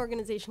at an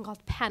organization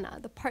called PANA,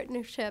 the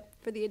Partnership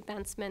for the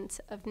Advancement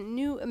of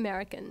New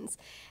Americans.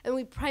 And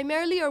we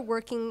primarily are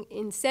working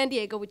in San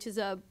Diego, which is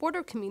a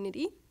border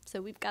community.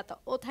 So we've got the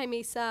Otay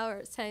Mesa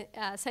or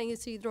San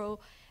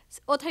Ysidro,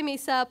 Otay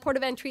Mesa Port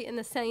of Entry and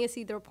the San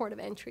Ysidro Port of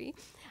Entry.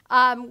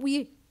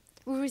 We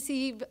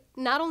receive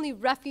not only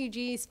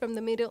refugees from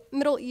the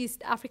Middle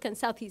East, Africa, and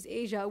Southeast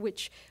Asia,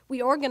 which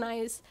we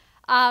organize,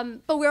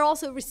 but we're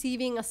also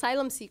receiving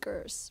asylum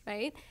seekers,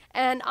 right?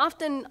 And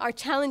often our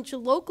challenge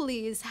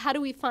locally is how do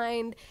we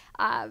find,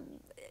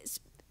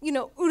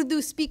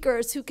 Urdu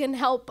speakers who can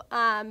help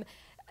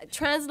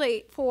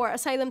translate for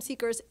asylum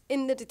seekers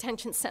in the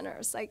detention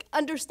centers, like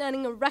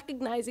understanding and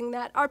recognizing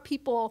that our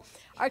people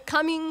are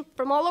coming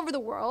from all over the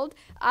world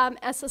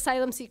as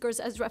asylum seekers,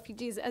 as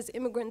refugees, as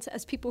immigrants,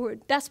 as people who are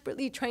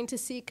desperately trying to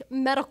seek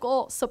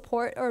medical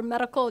support or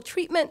medical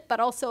treatment, but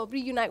also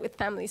reunite with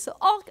families. So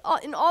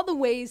in all the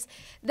ways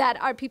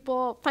that our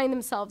people find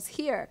themselves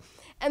here.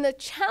 And the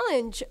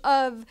challenge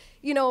of,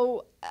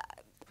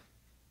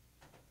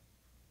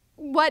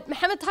 what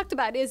Mohammed talked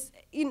about is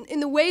in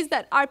the ways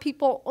that our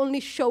people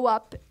only show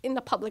up in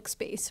the public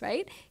space,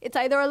 right? It's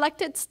either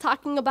electeds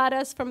talking about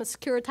us from a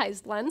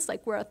securitized lens,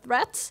 like we're a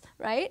threat,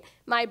 right?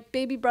 My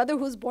baby brother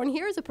who's born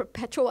here is a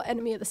perpetual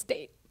enemy of the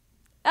state.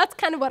 That's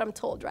kind of what I'm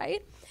told,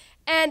 right?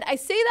 And I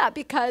say that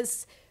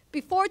because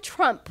before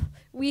Trump,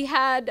 we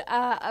had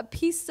a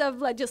piece of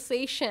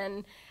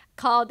legislation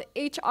called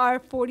HR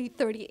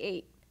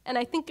 4038. And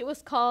I think it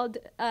was called,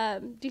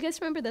 do you guys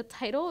remember the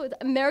title?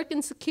 The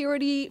American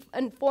Security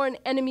and Foreign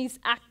Enemies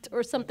Act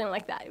or something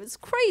like that. It was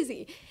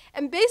crazy.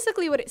 And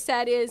basically what it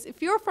said is,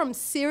 if you're from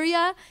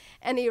Syria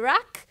and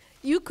Iraq,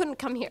 you couldn't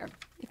come here.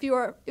 If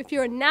you're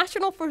a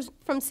national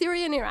from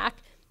Syria and Iraq,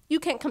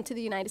 you can't come to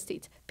the United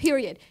States,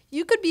 period.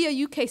 You could be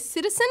a UK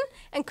citizen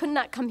and could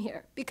not come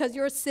here because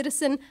you're a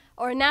citizen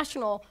or a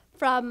national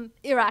from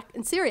Iraq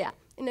and Syria.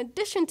 In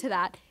addition to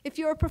that, if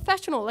you're a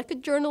professional, like a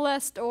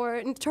journalist or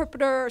an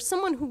interpreter or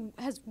someone who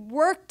has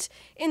worked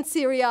in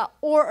Syria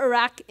or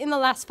Iraq in the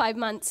last 5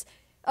 months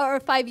or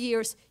 5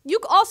 years, you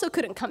also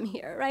couldn't come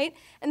here, right?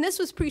 And this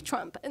was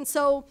pre-Trump. And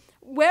so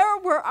where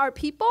were our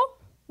people?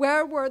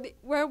 Where were the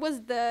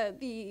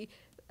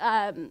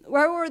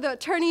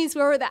attorneys?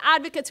 Where were the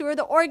advocates? Where were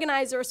the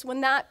organizers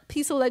when that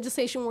piece of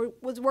legislation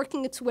was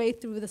working its way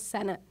through the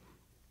Senate,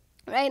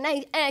 right?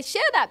 And I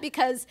share that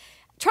because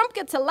Trump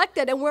gets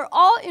elected and we're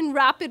all in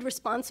rapid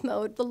response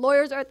mode. The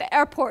lawyers are at the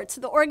airports.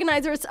 The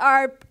organizers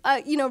are,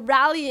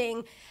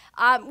 rallying.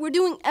 We're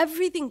doing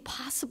everything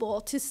possible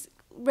to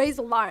raise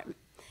alarm.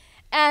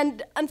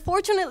 And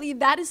unfortunately,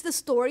 that is the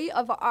story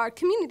of our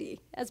community,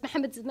 as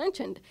Mohammed has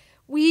mentioned.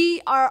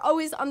 We are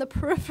always on the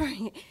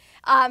periphery.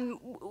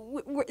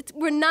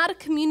 We're not a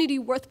community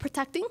worth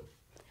protecting.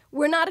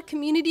 We're not a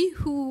community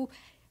who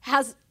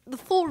has the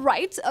full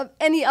rights of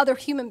any other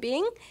human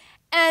being.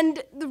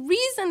 And the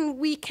reason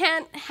we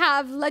can't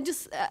have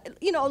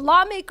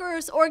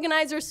lawmakers,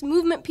 organizers,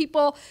 movement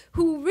people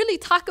who really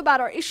talk about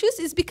our issues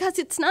is because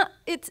it's not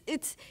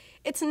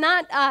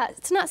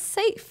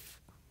safe,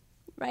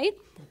 right?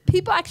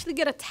 People actually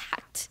get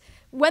attacked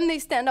when they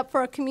stand up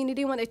for our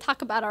community, when they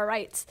talk about our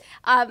rights.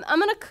 I'm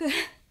gonna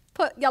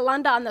put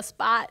Yolanda on the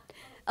spot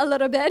a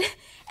little bit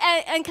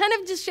and kind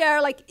of just share,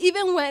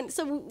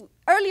 so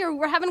earlier we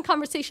were having a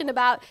conversation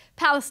about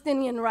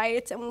Palestinian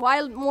rights and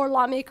why more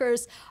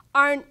lawmakers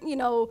aren't,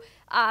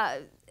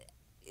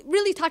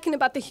 really talking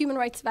about the human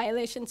rights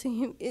violations,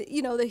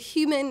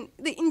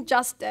 the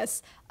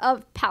injustice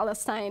of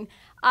Palestine.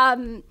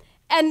 And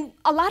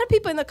a lot of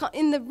people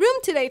in the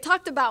room today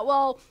talked about,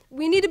 well,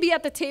 we need to be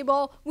at the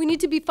table, we need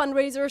to be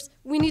fundraisers,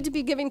 we need to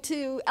be giving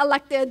to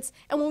electeds,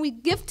 and when we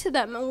give to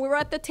them and we're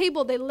at the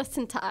table, they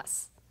listen to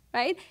us,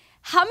 right?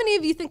 How many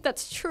of you think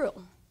that's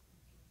true?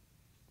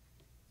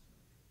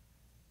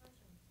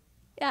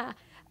 Yeah.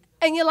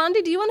 And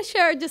Yolanda, do you want to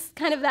share just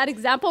kind of that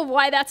example of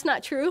why that's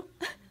not true?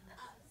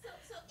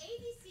 So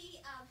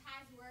ADC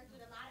has worked with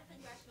a lot of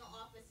congressional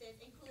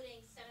offices, including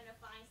Senator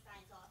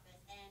Feinstein's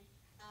office, and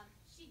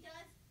she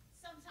does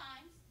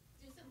sometimes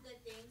do some good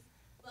things,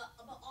 but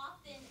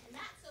often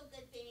not so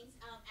good things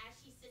as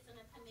she sits on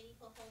the Committee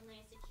for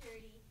Homeland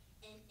Security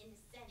in the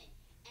Senate.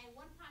 And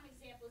one prime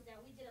example is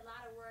that we did a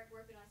lot of work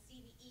working on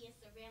CVE and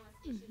surveillance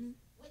issues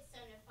with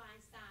Senator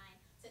Feinstein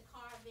to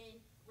carve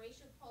in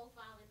racial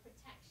profiling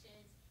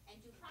protections and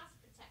due process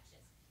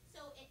protections.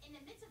 So in the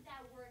midst of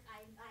that work,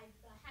 I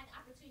had the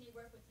opportunity to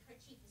work with her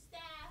chief of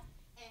staff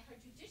and her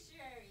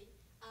judiciary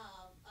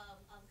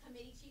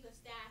committee chief of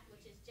staff,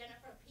 which is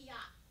Jennifer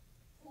Piat,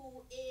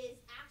 who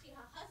is actually,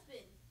 her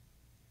husband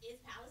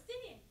is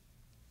Palestinian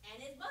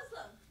and is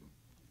Muslim.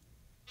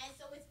 And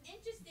so it's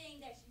interesting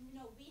that,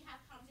 we have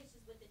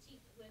conversations with the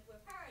chief,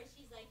 with her, and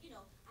she's like,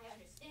 I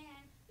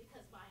understand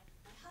because my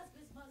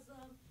husband's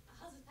Muslim, my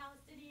husband's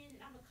Palestinian,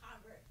 and I'm a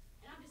convert.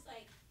 And I'm just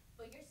like,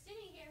 but you're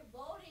sitting here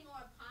voting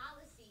on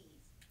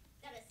policies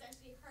that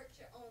essentially hurt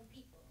your own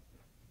people.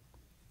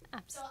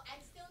 So I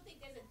still think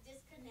there's a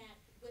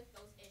disconnect with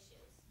those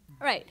issues.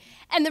 Right.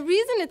 And the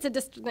reason it's a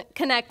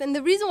disconnect, and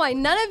the reason why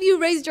none of you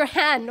raised your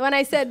hand when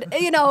I said,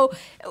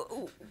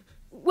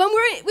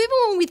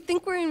 when we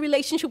think we're in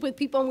relationship with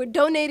people and we're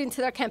donating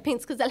to their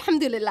campaigns, because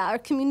alhamdulillah, our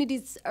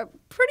communities are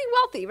pretty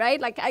wealthy,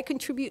 right? Like I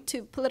contribute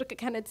to political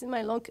candidates in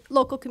my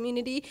local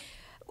community.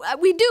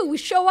 We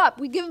show up,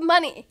 we give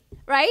money,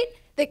 right?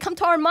 They come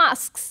to our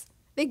mosques,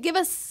 they give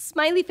us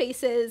smiley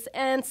faces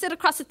and sit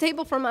across the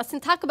table from us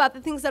and talk about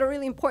the things that are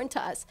really important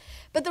to us.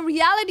 But the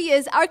reality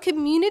is our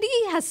community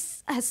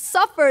has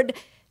suffered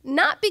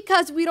Not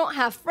because we don't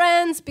have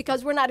friends,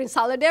 because we're not in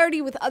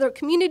solidarity with other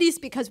communities,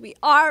 because we're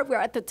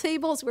at the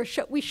tables,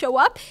 we show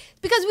up,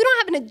 because we don't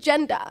have an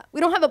agenda.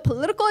 We don't have a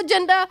political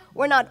agenda,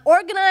 we're not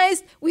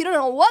organized, we don't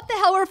know what the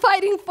hell we're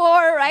fighting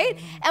for, right?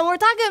 And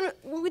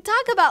we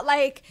talk about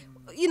like,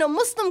 you know,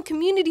 Muslim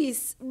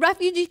communities,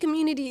 refugee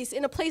communities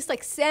in a place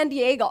like San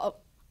Diego,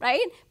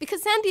 right?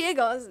 Because San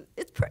Diego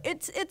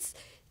it's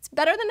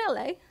better than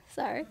LA,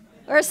 sorry.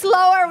 We're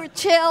slower, we're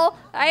chill,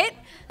 right?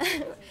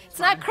 It's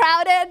not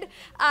crowded.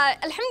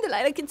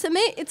 Alhamdulillah, like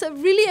it's a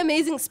really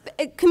amazing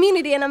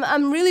community, and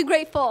I'm really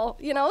grateful,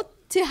 you know,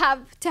 to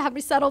have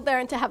resettled there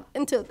and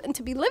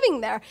to be living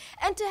there,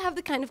 and to have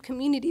the kind of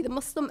community, the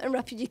Muslim and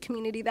refugee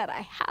community that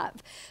I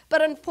have.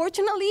 But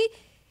unfortunately,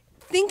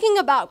 thinking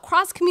about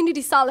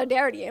cross-community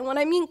solidarity, and when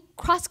I mean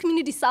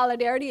cross-community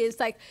solidarity is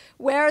like,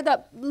 where are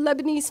the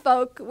Lebanese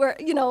folk, where,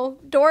 you know,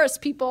 Doris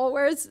people,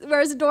 where's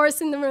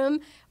Doris in the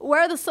room,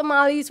 where are the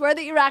Somalis, where are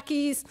the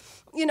Iraqis,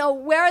 you know,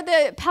 where are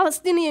the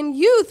Palestinian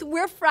youth?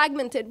 We're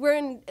fragmented, we're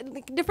in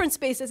like, different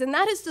spaces, and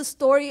that is the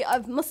story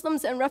of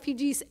Muslims and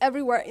refugees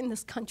everywhere in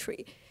this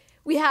country.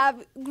 We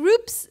have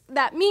groups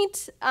that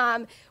meet,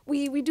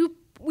 we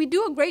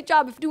do a great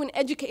job of doing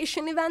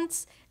education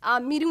events,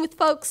 meeting with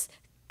folks,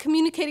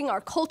 communicating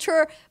our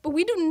culture, but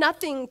we do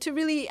nothing to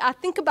really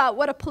think about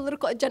what a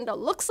political agenda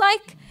looks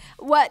like,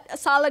 what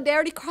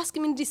solidarity,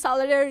 cross-community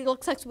solidarity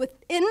looks like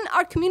within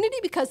our community,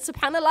 because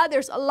subhanAllah,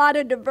 there's a lot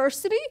of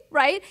diversity,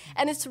 right?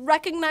 And it's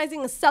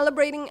recognizing and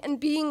celebrating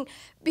and being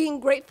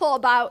grateful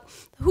about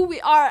who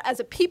we are as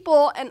a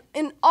people, and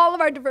in all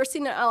of our diversity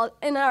in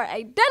our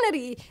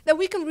identity, that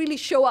we can really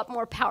show up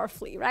more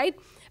powerfully, right?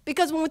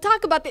 Because when we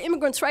talk about the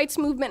immigrants' rights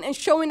movement and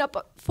showing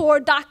up for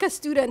DACA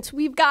students,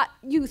 we've got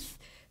youth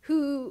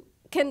who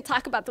can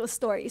talk about those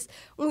stories.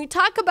 When we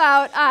talk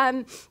about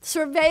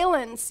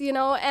surveillance, you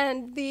know,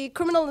 and the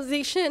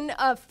criminalization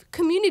of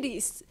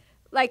communities,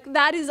 like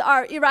that is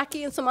our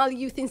Iraqi and Somali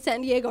youth in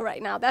San Diego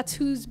right now. That's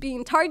who's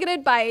being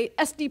targeted by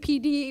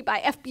SDPD,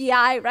 by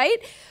FBI, right?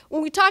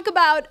 When we talk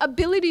about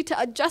ability to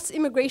adjust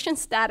immigration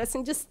status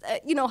and just,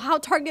 you know, how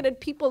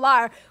targeted people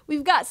are,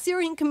 we've got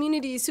Syrian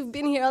communities who've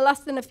been here less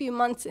than a few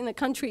months in the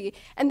country,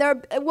 and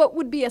what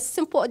would be a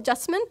simple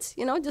adjustment,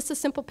 you know, just a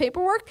simple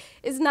paperwork,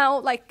 is now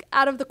like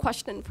out of the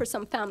question for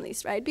some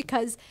families, right?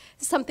 Because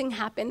something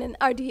happened and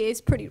RDA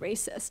is pretty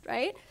racist,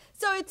 right?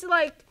 So it's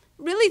like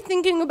really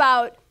thinking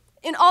about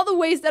in all the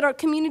ways that our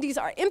communities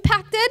are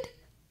impacted.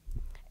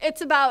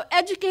 It's about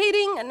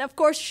educating and, of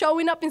course,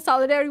 showing up in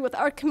solidarity with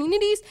our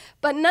communities,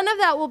 but none of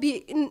that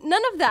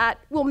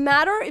will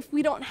matter if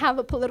we don't have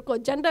a political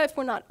agenda, if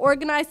we're not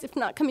organized, if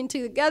we're not coming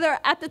together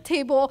at the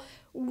table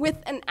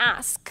with an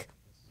ask,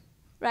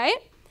 right?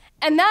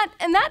 And that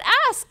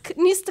ask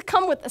needs to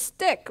come with a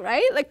stick,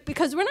 right? Like,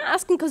 because we're not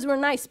asking because we're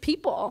nice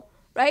people,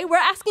 right? We're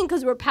asking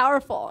because we're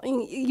powerful,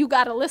 and you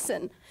gotta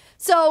listen.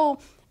 So,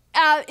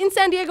 in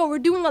San Diego, we're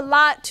doing a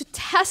lot to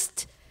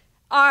test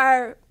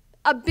our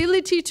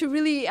ability to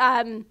really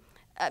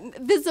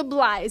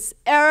visibilize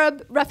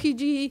Arab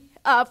refugee,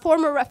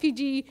 former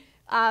refugee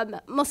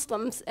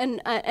Muslims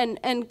and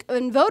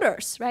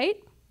voters,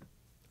 right?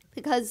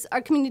 Because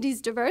our community is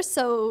diverse,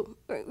 so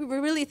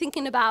we're really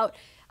thinking about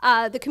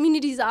the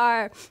communities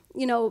are,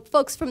 you know,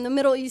 folks from the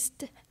Middle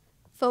East,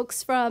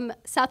 folks from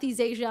Southeast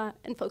Asia,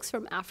 and folks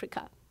from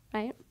Africa,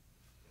 right?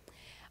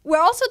 We're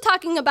also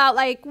talking about,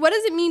 like, what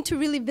does it mean to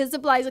really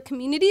visibilize a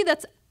community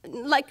that's,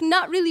 like,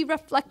 not really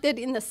reflected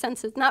in the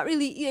census, not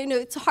really, you know,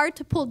 it's hard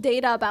to pull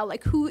data about,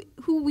 like, who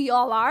we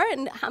all are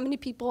and how many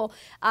people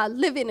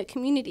live in a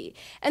community.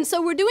 And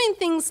so we're doing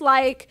things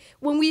like,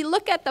 when we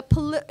look at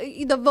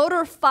the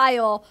voter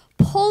file,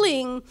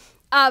 pulling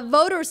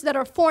voters that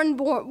are foreign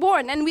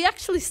born, and we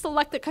actually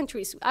select the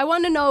countries. I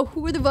want to know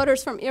who are the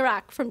voters from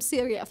Iraq, from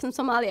Syria, from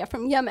Somalia,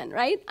 from Yemen,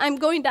 right? I'm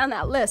going down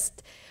that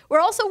list. We're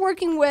also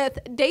working with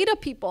data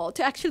people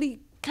to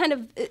actually kind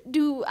of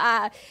do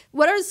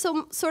what are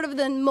some sort of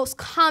the most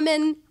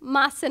common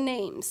Masa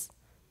names,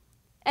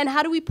 and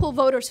how do we pull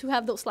voters who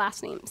have those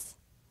last names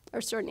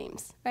or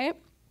surnames, right?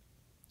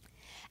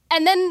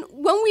 And then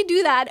when we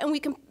do that, and we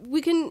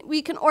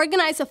can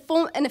organize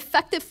an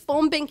effective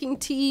phone banking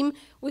team,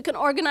 we can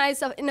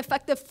organize an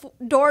effective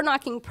door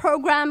knocking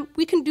program.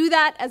 We can do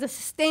that as a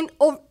sustained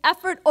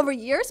effort over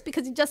years,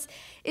 because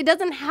it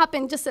doesn't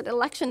happen just at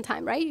election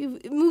time,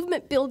 right?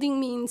 Movement building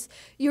means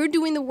you're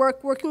doing the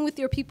work, working with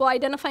your people,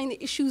 identifying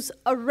the issues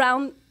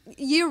around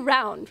year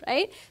round,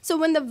 right? So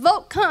when the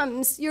vote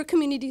comes, your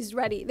community is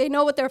ready. They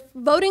know what they're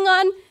voting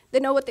on, they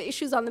know what the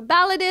issues on the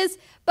ballot is,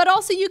 but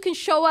also you can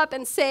show up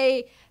and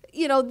say,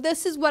 you know,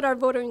 this is what our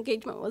voter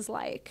engagement was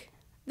like.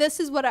 This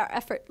is what our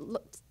effort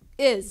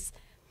is.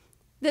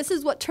 This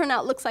is what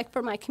turnout looks like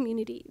for my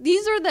community.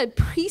 These are the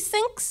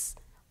precincts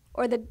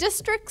or the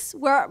districts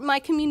where my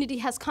community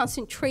has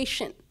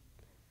concentration,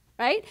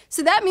 right?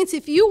 So that means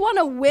if you want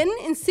to win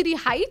in City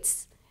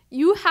Heights,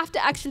 you have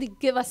to actually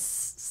give us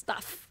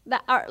stuff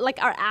that are like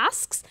our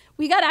asks.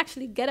 We got to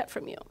actually get it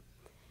from you,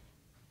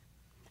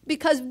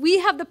 because we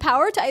have the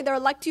power to either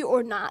elect you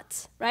or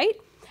not, right?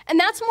 And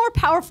that's more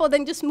powerful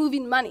than just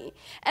moving money.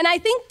 And I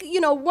think,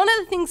 one of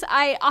the things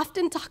I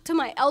often talk to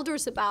my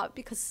elders about,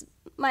 because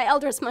my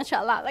elders,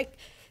 mashallah, like,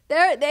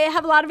 they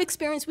have a lot of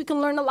experience. We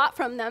can learn a lot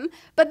from them.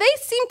 But they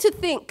seem to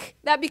think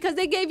that because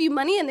they gave you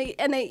money and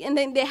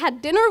they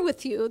had dinner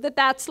with you,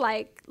 that's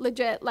like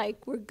legit,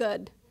 like we're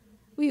good.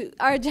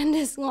 Our agenda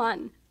is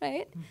one,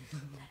 right?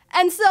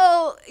 And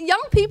so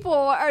young people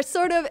are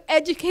sort of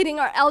educating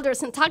our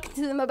elders and talking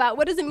to them about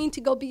what does it mean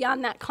to go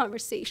beyond that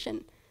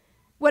conversation?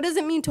 What does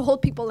it mean to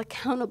hold people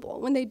accountable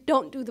when they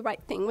don't do the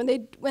right thing,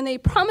 when they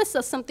promise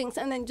us some things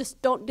and then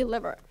just don't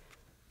deliver,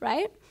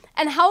 right?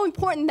 And how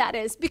important that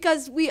is,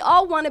 because we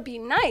all want to be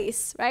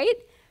nice, right?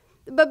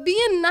 But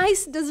being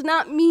nice does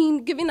not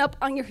mean giving up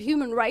on your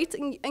human rights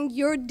and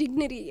your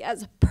dignity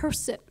as a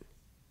person,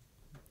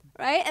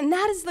 right? And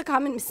that is the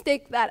common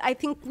mistake that I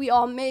think we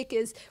all make,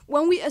 is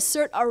when we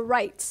assert our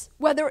rights,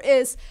 whether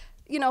it's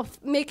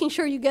making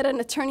sure you get an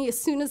attorney as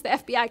soon as the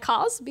FBI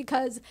calls,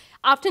 because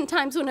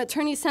oftentimes when an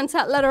attorney sends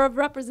that letter of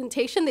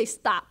representation, they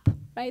stop,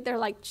 right? They're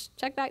like,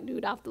 check that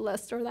dude off the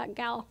list or that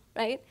gal,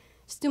 right?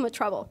 It's too much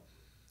trouble.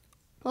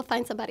 We'll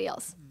find somebody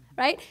else,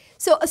 right?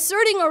 So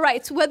asserting our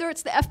rights, whether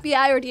it's the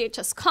FBI or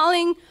DHS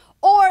calling,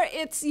 or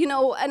it's,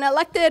 an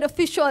elected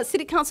official, a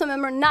city council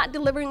member not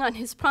delivering on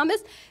his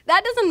promise,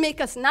 that doesn't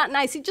make us not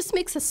nice. It just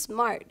makes us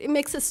smart. It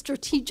makes us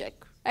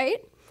strategic,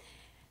 right?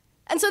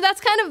 And so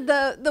that's kind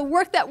of the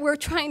work that we're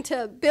trying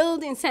to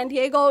build in San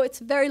Diego.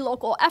 It's a very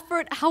local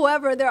effort.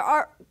 However, there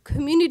are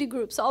community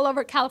groups all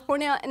over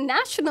California and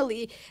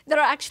nationally that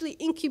are actually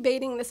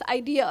incubating this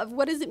idea of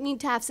what does it mean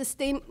to have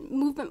sustained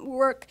movement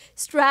work,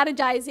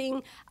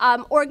 strategizing,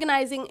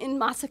 organizing in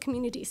Masa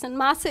communities. And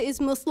Masa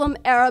is Muslim,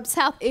 Arab,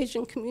 South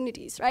Asian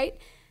communities, right?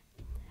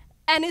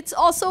 And it's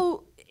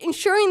also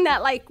ensuring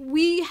that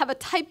we have a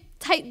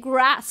tight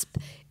grasp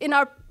in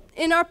our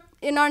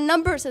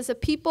numbers as a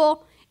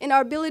people, in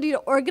our ability to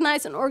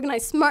organize and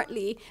organize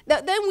smartly,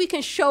 that then we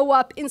can show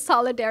up in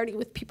solidarity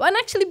with people and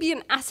actually be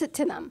an asset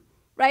to them,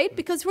 right?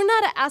 Because we're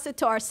not an asset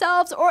to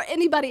ourselves or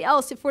anybody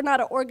else if we're not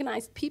an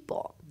organized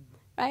people,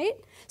 right?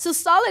 So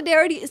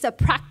solidarity is a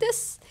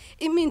practice.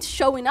 It means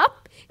showing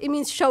up. It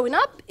means showing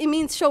up. It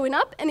means showing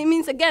up. And it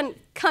means, again,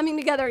 coming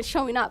together and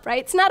showing up,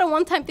 right? It's not a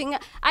one-time thing.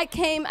 I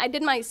came, I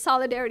did my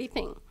solidarity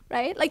thing,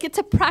 right? It's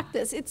a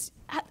practice. It's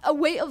a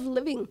way of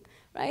living,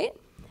 right?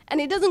 And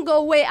it doesn't go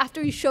away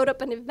after you showed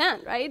up at an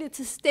event, right? It's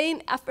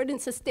sustained effort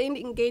and sustained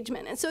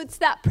engagement. And so it's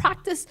that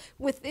practice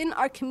within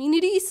our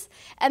communities,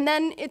 and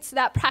then it's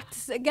that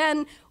practice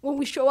again when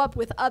we show up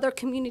with other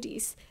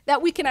communities,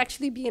 that we can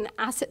actually be an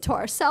asset to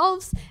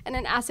ourselves and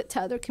an asset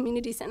to other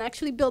communities and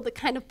actually build the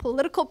kind of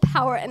political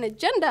power and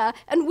agenda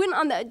and win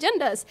on the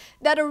agendas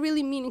that are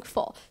really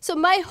meaningful. So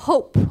my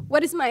hope,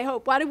 what is my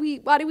hope? Why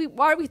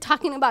are we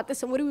talking about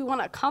this and what do we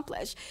want to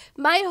accomplish?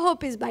 My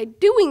hope is by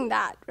doing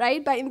that,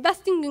 right? By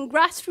investing in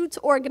grassroots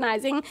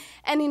organizing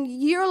and in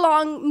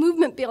year-long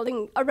movement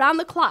building around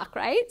the clock,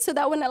 right? So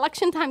that when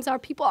election times our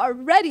people are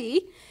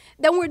ready,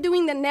 then we're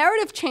doing the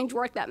narrative change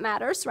work that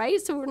matters, right?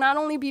 So we're not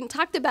only being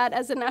talked about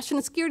as a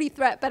national security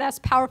threat, but as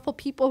powerful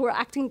people who are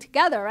acting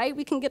together, right?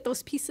 We can get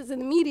those pieces in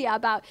the media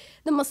about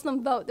the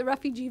Muslim vote, the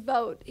refugee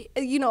vote,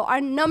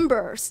 our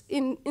numbers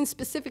in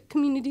specific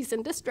communities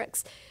and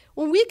districts.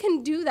 When we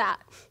can do that,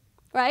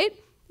 right?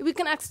 We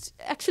can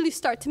actually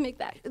start to make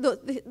that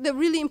the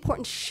really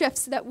important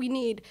shifts that we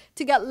need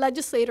to get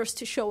legislators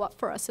to show up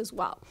for us as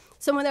well.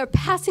 So when they're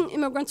passing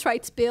immigrants'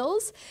 rights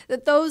bills,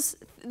 that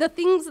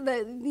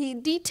the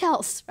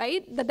details,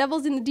 right? The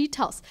devil's in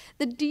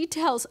the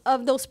details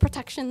of those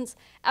protections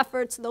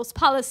efforts, those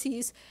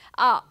policies,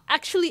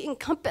 actually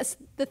encompass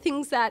the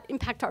things that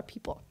impact our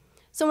people.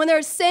 So when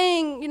they're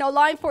saying,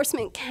 law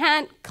enforcement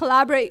can't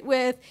collaborate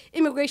with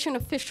immigration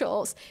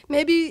officials,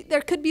 maybe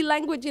there could be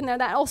language in there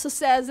that also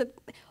says that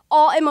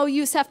all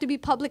MOUs have to be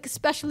public,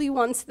 especially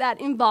ones that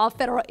involve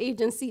federal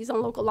agencies and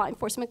local law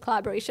enforcement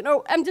collaboration.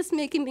 Or I'm just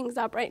making things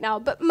up right now.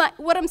 But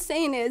what I'm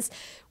saying is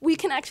we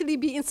can actually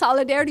be in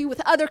solidarity with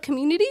other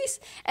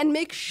communities and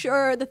make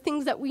sure the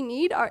things that we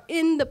need are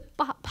in the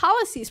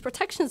policies,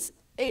 protections,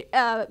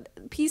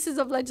 pieces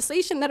of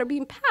legislation that are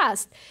being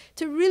passed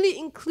to really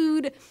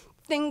include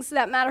things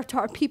that matter to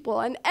our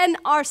people and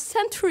are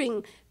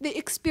centering the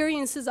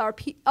experiences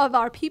of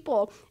our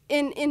people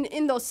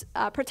in those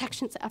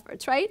protections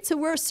efforts, right? So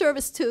we're a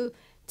service to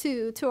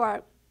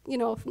our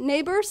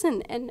neighbors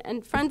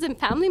and friends and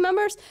family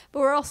members, but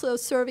we're also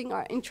serving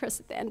our interests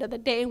at the end of the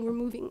day, and we're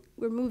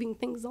moving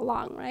things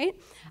along, right?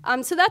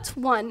 So that's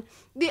one.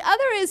 The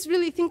other is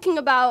really thinking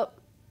about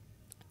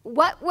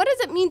what does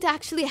it mean to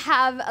actually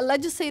have a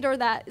legislator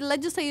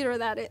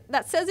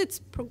that says it's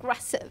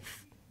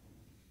progressive,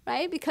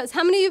 right? Because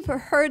how many of you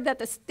have heard that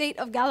the state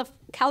of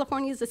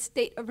California is a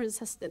state of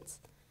resistance?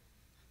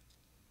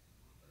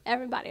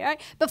 Everybody,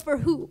 right? But for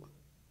who?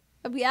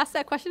 Have we asked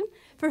that question?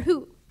 For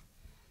who?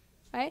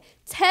 Right?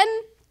 10,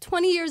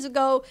 20 years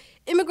ago,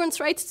 immigrants'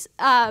 rights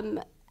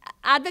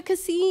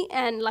advocacy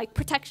and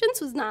protections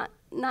was not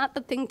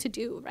the thing to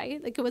do,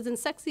 right? It wasn't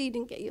sexy,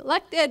 didn't get you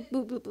elected,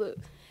 boo, boo, boo.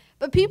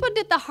 But people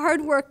did the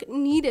hard work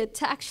needed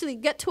to actually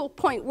get to a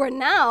point where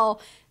now,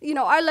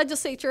 our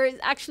legislature is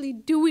actually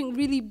doing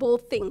really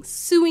bold things,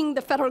 suing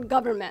the federal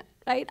government,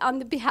 right, on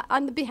the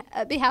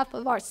behalf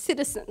of our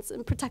citizens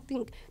and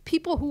protecting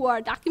people who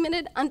are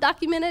documented,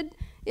 undocumented,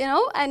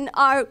 and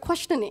are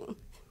questioning,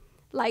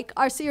 like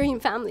our Syrian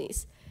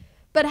families.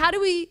 But how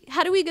do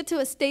we get to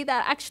a state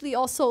that actually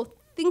also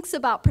thinks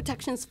about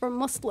protections for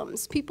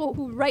Muslims, people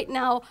who right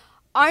now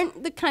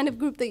aren't the kind of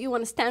group that you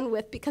want to stand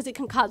with because it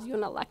can cause you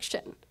an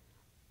election,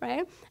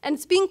 right? And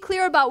it's being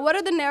clear about what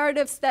are the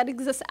narratives that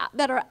exist,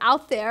 that are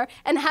out there,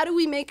 and how do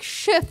we make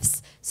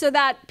shifts so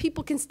that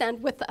people can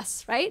stand with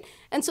us, right?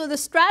 And so the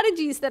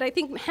strategies that I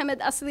think Mohammed,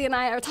 Asli, and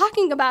I are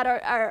talking about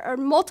are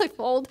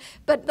multifold,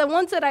 but the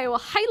ones that I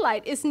will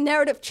highlight is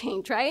narrative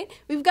change, right?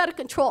 We've got to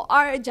control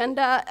our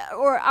agenda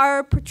or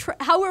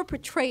how we're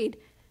portrayed,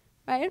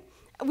 right?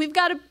 We've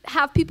got to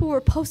have people who are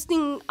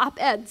posting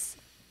op-eds,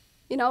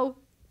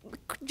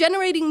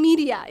 generating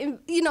media,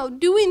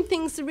 doing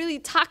things to really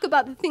talk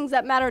about the things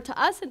that matter to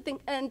us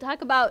and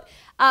talk about,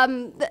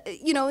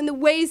 in the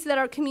ways that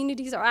our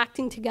communities are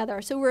acting together.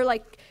 So we're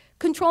like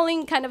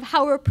controlling kind of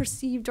how we're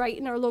perceived, right,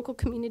 in our local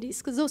communities,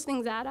 because those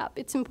things add up.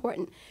 It's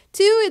important.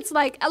 Two, it's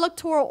like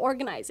electoral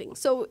organizing.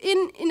 So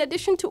in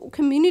addition to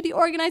community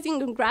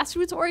organizing and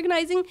grassroots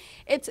organizing,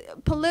 it's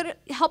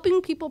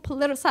helping people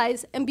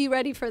politicize and be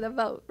ready for the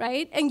vote,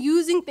 right? And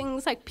using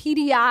things like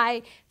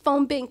PDI,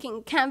 phone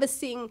banking,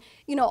 canvassing,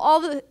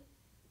 all the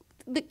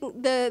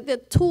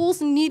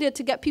tools needed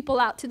to get people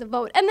out to the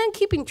vote, and then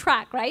keeping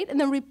track, right? And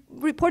then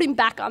reporting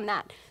back on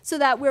that so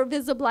that we're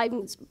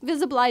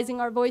visibilizing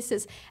our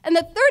voices. And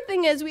the third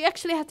thing is we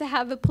actually have to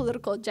have a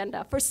political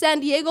agenda. For San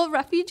Diego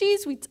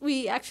refugees,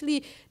 we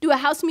actually do a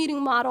House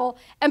meeting model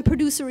and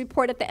produce a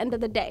report at the end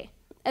of the day,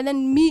 and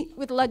then meet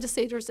with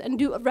legislators and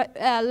do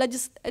a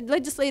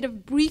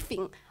legislative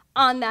briefing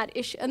on that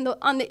issue and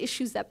on the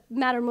issues that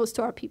matter most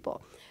to our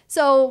people.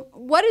 So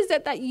what is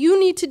it that you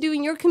need to do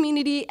in your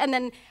community? And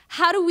then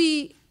how do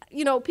we,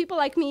 people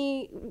like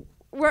me,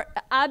 we're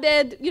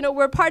added,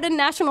 we're part of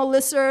national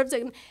listservs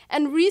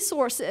and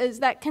resources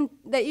that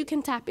you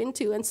can tap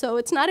into. And so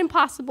it's not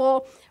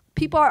impossible.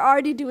 People are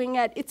already doing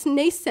it. It's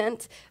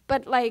nascent,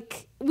 but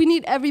we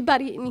need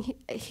everybody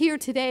here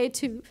today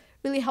to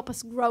really help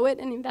us grow it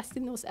and invest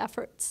in those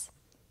efforts.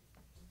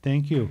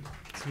 Thank you.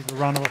 Let's give a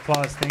round of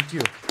applause. Thank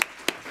you.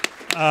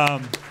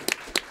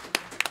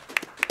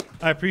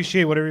 I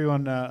appreciate what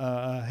everyone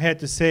had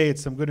to say.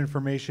 It's some good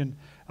information.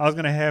 I was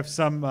going to have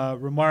some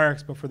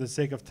remarks, but for the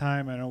sake of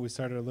time, I know we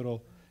started a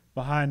little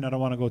behind. I don't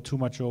want to go too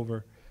much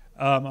over.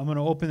 I'm going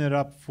to open it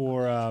up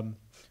for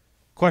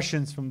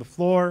questions from the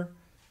floor.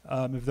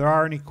 If there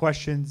are any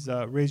questions,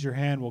 raise your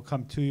hand. We'll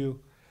come to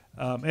you.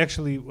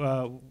 Actually,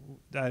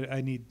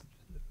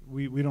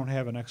 we don't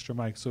have an extra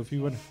mic, so if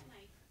you would,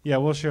 yeah,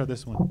 we'll share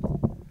this one.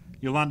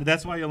 Yolanda,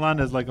 that's why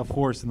Yolanda is like a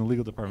force in the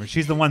legal department.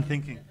 She's the one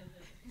thinking.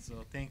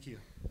 So thank you.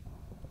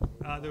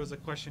 There was a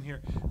question here.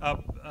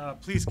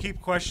 Please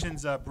keep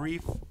questions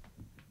brief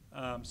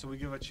so we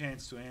give a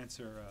chance to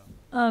answer.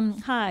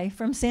 Hi,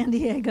 from San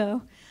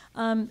Diego.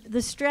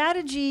 The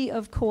strategy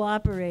of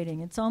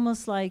cooperating, it's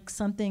almost like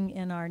something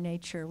in our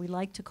nature. We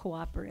like to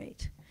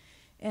cooperate.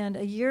 And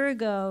a year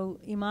ago,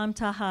 Imam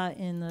Taha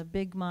in the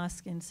big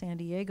mosque in San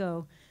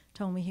Diego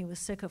told me he was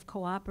sick of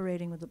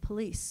cooperating with the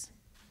police.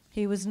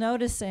 He was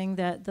noticing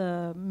that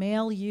the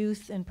male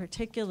youth in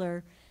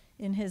particular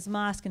in his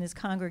mosque and his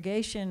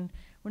congregation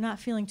were not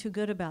feeling too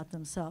good about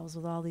themselves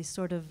with all these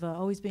sort of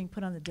always being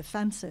put on the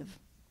defensive.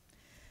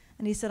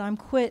 And he said, I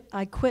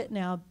quit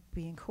now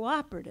being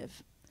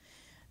cooperative.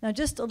 Now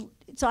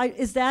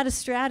is that a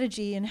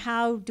strategy, and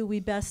how do we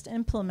best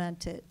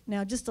implement it?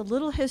 Now just a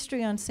little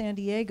history on San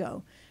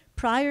Diego.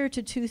 Prior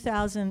to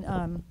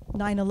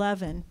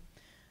 9/11,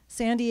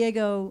 San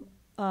Diego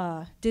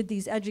did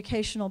these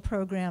educational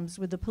programs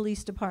with the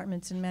police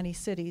departments in many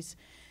cities.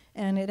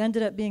 And it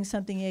ended up being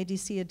something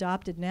ADC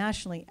adopted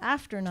nationally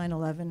after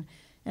 9/11.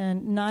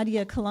 And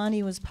Nadia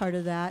Kalani was part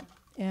of that.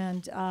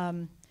 And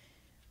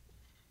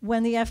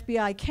when the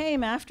FBI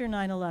came after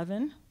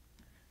 9/11,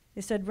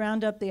 they said,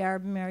 round up the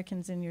Arab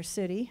Americans in your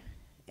city.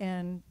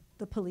 And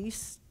the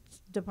police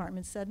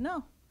department said,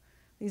 no,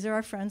 these are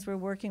our friends, we're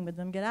working with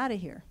them, get out of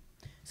here.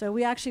 So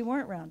we actually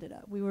weren't rounded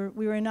up. We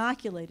were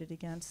inoculated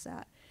against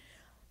that.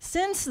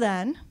 Since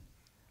then,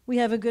 we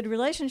have a good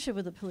relationship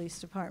with the police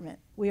department.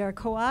 We are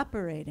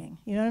cooperating.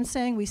 You know what I'm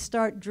saying? We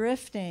start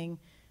drifting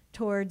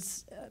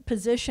towards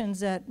positions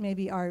that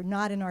maybe are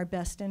not in our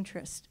best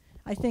interest.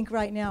 I think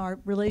right now our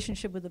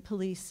relationship with the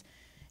police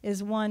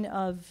is one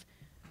of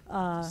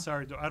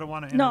sorry, I don't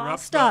want to interrupt. No, I'll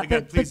stop.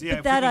 Again, please,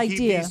 but that if we can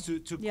idea. keep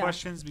these to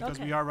questions because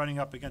okay. we are running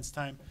up against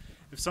time.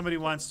 If somebody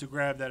wants to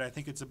grab that, I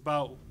think it's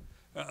about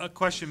a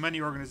question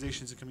many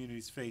organizations and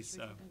communities face.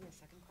 Maybe a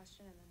second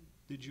question and then.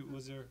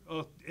 Was there,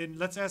 and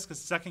let's ask a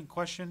second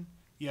question.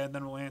 Yeah, and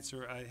then we'll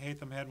answer.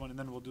 Haitham had one, and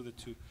then we'll do the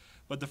two.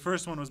 But the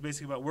first one was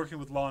basically about working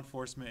with law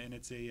enforcement, and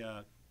it's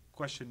a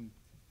question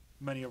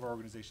many of our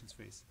organizations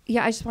face.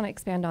 Yeah, I just want to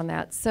expand on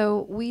that.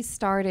 So we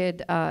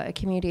started a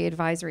community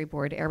advisory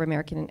board, Arab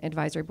American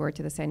Advisory Board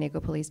to the San Diego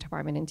Police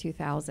Department in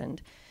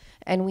 2000.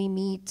 And we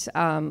meet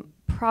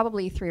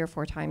probably 3 or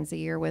 4 times a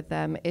year with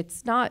them.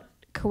 It's not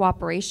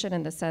cooperation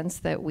in the sense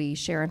that we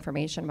share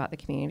information about the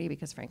community,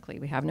 because frankly,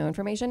 we have no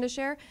information to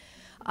share.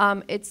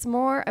 It's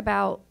more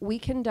about we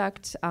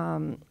conduct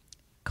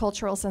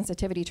cultural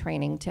sensitivity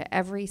training to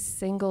every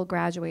single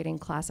graduating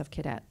class of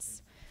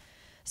cadets.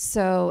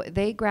 So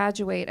they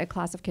graduate a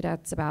class of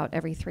cadets about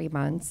every 3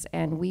 months,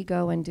 and we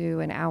go and do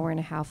an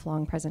 1.5 hour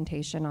long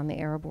presentation on the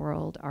Arab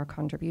world, our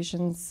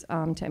contributions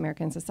to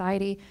American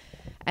society,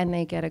 and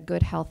they get a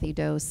good, healthy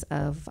dose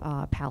of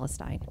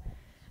Palestine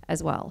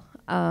as well.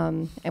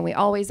 And we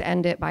always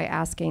end it by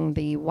asking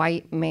the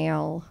white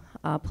male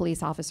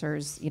police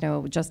officers, you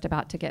know, just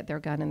about to get their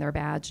gun and their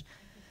badge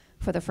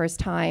for the first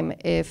time,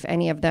 if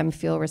any of them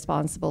feel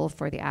responsible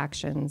for the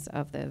actions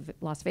of the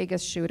Las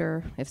Vegas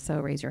shooter. If so,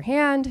 raise your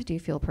hand. Do you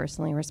feel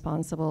personally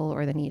responsible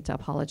or the need to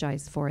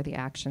apologize for the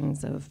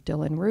actions of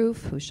Dylan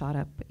Roof, who shot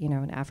up, you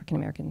know, an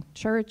African-American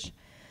church?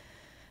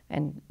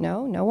 And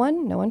no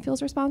one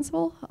feels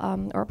responsible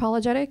or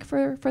apologetic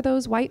for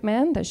those white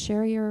men that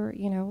share your,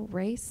 you know,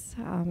 race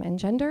and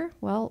gender.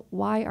 Well,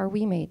 why are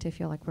we made to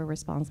feel like we're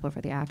responsible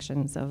for the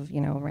actions of,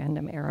 you know,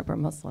 random Arab or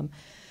Muslim?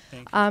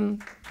 Thank you.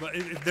 But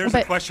if there's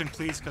a question,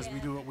 please, because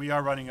we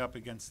are running up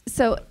against.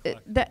 So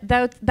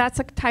that's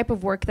a type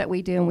of work that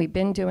we do, and we've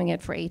been doing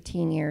it for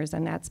 18 years,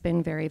 and that's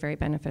been very, very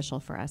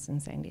beneficial for us in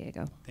San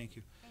Diego. Thank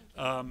you.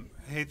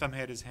 Haytham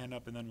had his hand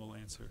up, and then we'll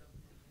answer.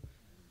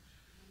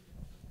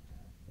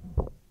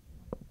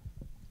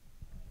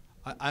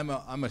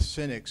 I'm a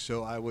cynic,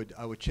 so I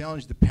would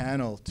challenge the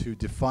panel to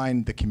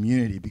define the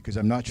community, because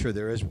I'm not sure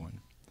there is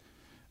one.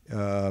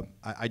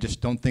 I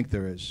just don't think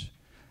there is.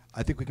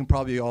 I think we can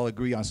probably all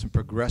agree on some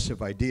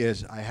progressive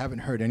ideas. I haven't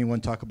heard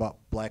anyone talk about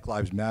Black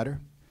Lives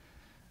Matter.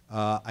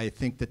 I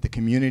think that the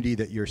community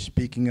that you're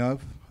speaking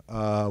of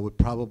would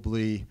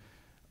probably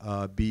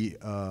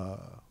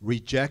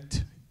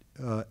reject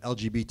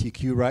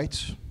LGBTQ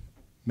rights,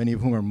 many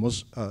of whom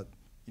are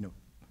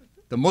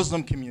the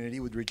Muslim community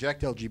would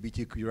reject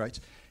LGBTQ rights,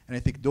 and I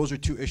think those are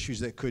 2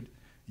 issues that could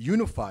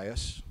unify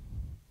us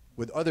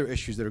with other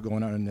issues that are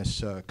going on in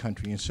this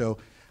country. And so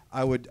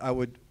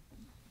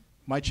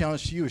my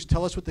challenge to you is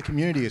tell us what the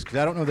community is, because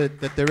I don't know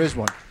that there is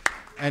one.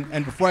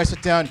 And before I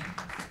sit down,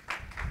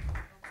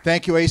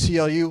 thank you,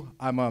 ACLU.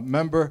 I'm a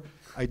member.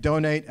 I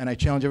donate, and I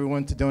challenge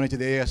everyone to donate to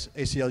the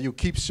ACLU.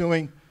 Keep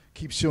suing,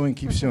 keep suing,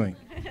 keep suing.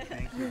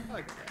 Thank you.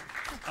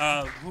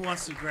 Who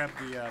wants to grab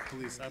the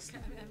police? I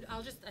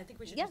think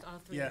we should Yeah. just all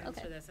 3 Yeah.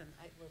 answer Okay. this, and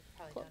we're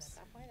probably done at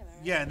that point. Am I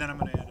right? Yeah, and then I'm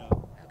going to add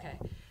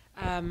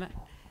Okay.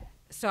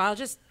 So I'll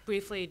just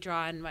briefly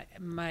draw on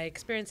my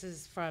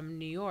experiences from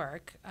New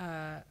York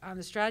on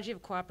the strategy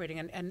of cooperating,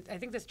 and I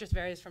think this just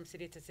varies from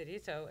city to city,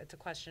 so it's a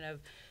question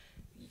of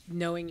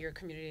knowing your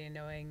community and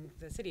knowing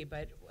the city.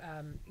 But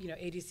you know,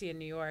 ADC in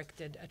New York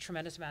did a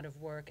tremendous amount of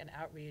work and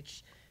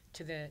outreach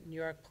to the New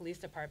York Police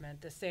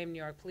Department, the same New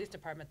York Police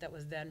Department that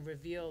was then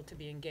revealed to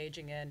be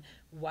engaging in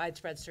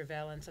widespread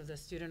surveillance of the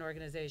student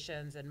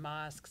organizations and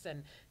mosques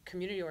and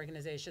community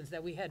organizations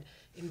that we had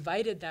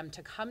invited them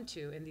to come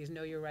to in these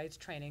Know Your Rights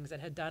trainings, that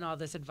had done all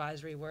this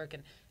advisory work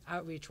and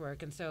outreach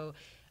work. And so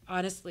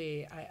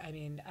honestly,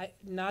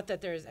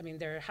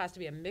 there has to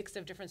be a mix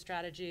of different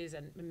strategies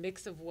and a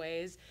mix of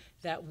ways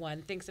that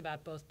one thinks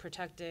about both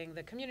protecting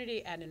the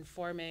community and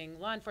informing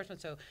law enforcement.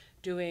 So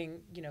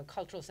doing, you know,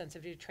 cultural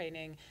sensitivity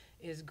training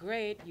is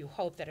great. You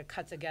hope that it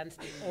cuts against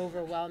the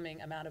overwhelming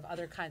amount of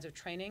other kinds of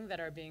training that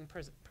are being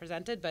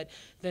presented. But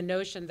the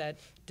notion that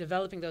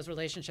developing those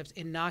relationships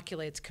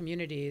inoculates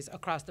communities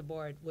across the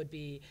board would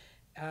be,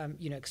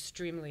 you know,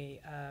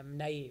 extremely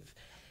naive.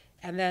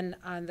 And then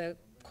on the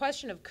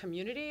question of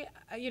community,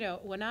 you know,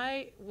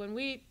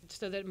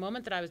 so the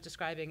moment that I was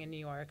describing in New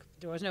York,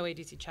 there was no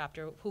ADC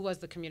chapter. Who was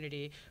the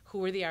community? Who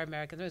were the Arab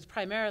Americans? It was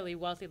primarily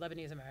wealthy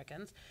Lebanese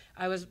Americans.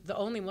 I was the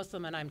only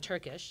Muslim, and I'm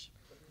Turkish,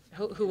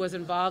 who was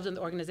involved in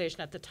the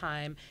organization at the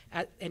time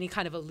at any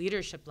kind of a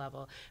leadership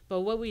level.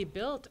 But what we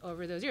built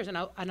over those years, and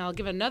I'll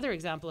give another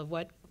example of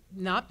what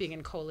not being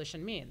in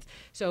coalition means.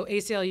 So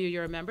ACLU,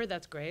 you're a member,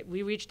 that's great.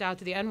 We reached out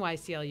to the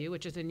NYCLU,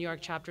 which is the New York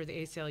chapter of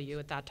the ACLU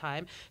at that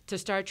time, to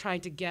start trying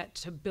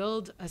to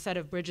build a set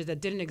of bridges that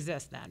didn't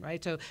exist then,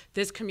 right? So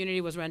this community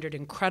was rendered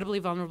incredibly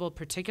vulnerable,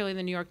 particularly in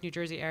the New York, New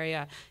Jersey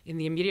area in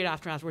the immediate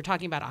aftermath. We're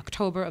talking about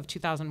October of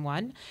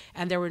 2001,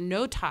 and there were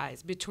no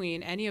ties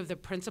between any of the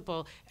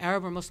principal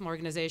Arab or Muslim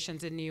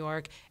organizations in New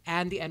York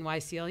and the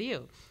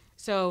NYCLU.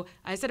 So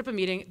I set up a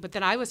meeting, but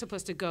then I was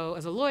supposed to go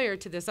as a lawyer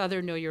to this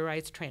other Know Your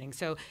Rights training.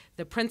 So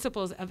the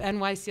principals of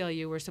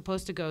NYCLU were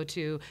supposed to go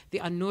to the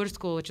An-Nur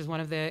school, which is one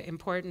of the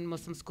important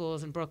Muslim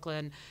schools in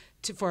Brooklyn,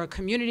 for a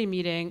community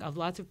meeting of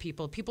lots of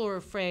people. People were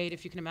afraid,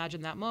 if you can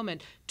imagine that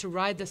moment, to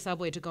ride the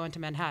subway to go into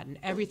Manhattan.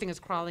 Everything is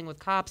crawling with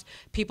cops.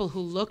 People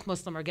who look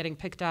Muslim are getting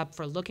picked up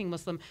for looking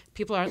Muslim.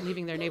 People aren't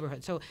leaving their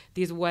neighborhood. So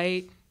these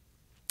white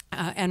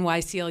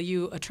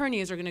NYCLU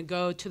attorneys are going to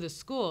go to the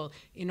school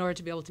in order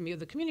to be able to meet with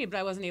the community, but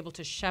I wasn't able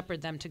to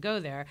shepherd them to go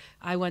there.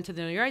 I went to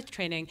the New Rights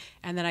training,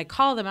 and then I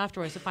called them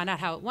afterwards to find out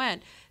how it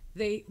went.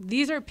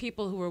 These are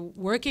people who were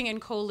working in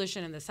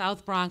coalition in the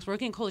South Bronx,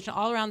 working in coalition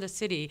all around the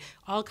city,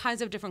 all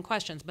kinds of different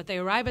questions. But they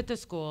arrive at the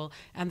school,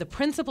 and the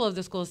principal of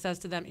the school says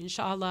to them,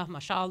 inshallah,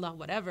 mashallah,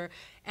 whatever,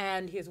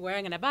 and he's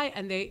wearing an abaya,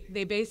 and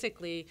they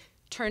basically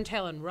turn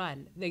tail and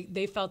run.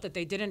 They felt that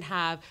they didn't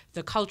have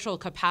the cultural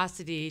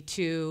capacity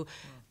to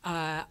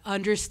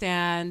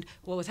understand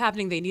what was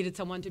happening. They needed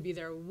someone to be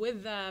there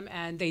with them,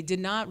 and they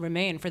did not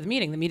remain for the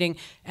meeting. The meeting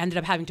ended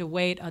up having to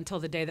wait until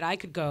the day that I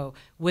could go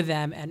with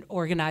them and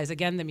organize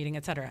again the meeting,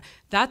 et cetera.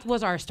 That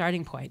was our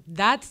starting point.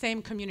 That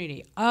same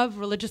community of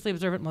religiously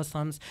observant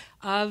Muslims,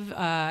 of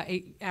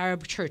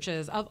Arab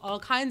churches, of all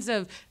kinds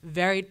of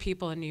varied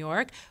people in New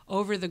York,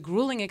 over the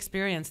grueling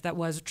experience that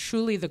was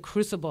truly the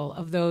crucible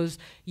of those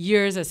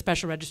years as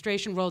special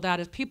registration rolled out,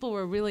 as people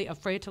were really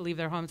afraid to leave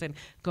their homes and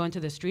go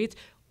into the streets,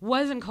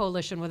 was in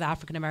coalition with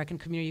African American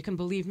community, you can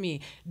believe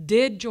me,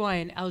 did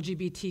join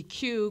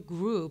LGBTQ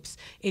groups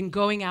in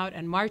going out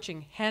and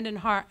marching hand in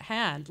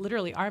hand,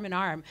 literally arm in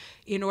arm,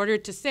 in order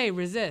to say,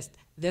 resist.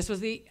 This was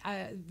the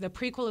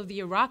prequel of the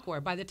Iraq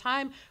War. By the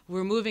time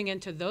we're moving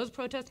into those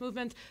protest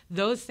movements,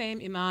 those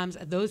same imams,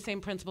 those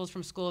same principals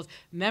from schools,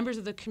 members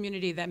of the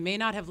community that may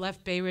not have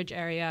left Bay Ridge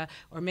area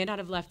or may not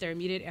have left their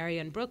immediate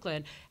area in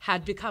Brooklyn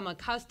had become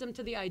accustomed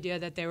to the idea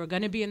that they were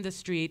going to be in the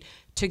street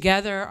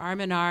together, arm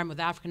in arm, with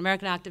African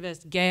American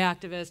activists, gay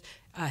activists,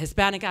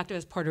 Hispanic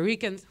activists, Puerto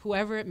Ricans,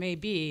 whoever it may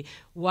be,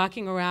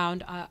 walking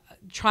around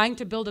trying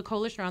to build a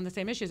coalition around the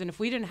same issues. And if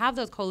we didn't have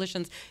those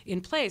coalitions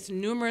in place,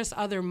 numerous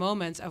other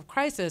moments of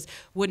crisis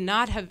would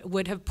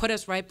have put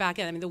us right back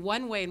in. I mean, the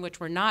one way in which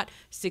we're not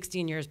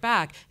 16 years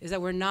back is that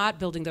we're not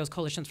building those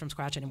coalitions from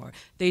scratch anymore.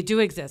 They do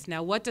exist.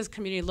 Now, what does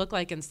community look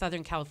like in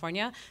Southern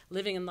California?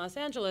 Living in Los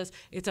Angeles,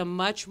 it's a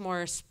much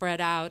more spread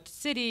out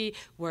city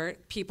where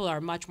people are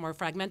much more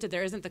fragmented.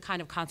 There isn't the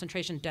kind of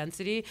concentration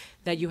density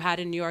that you had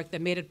in New York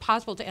that made it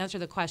possible to answer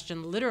the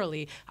question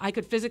literally. I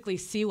could physically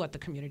see what the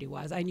community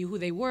was. I knew who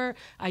they were,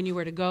 I knew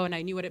where to go, and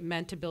I knew what it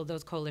meant to build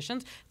those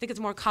coalitions. I think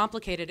it's more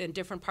complicated in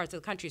different parts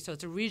of the country, so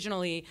it's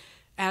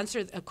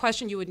a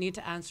question you would need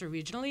to answer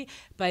regionally.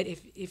 But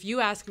if you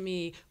ask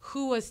me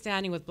who was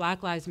standing with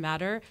Black Lives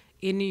Matter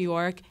in New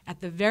York at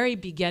the very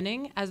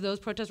beginning as those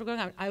protests were going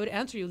on, I would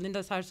answer you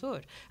Linda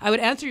Sarsour. I would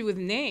answer you with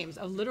names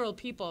of literal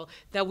people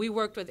that we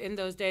worked with in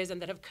those days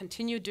and that have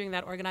continued doing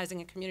that organizing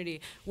and community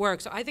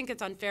work. So I think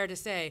it's unfair to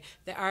say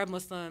the Arab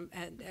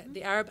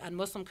and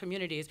Muslim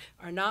communities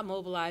are not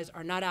mobilized,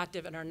 are not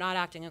active, and are not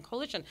acting in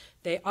coalition.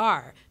 They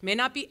are. May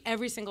not be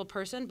every single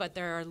person, but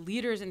there are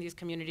leaders in these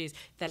communities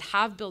that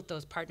have built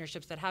those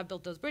partnerships, that have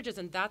built those bridges,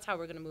 and that's how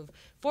we're going to move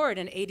forward.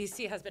 And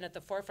ADC has been at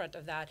the forefront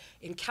of that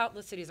in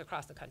countless cities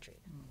across the country.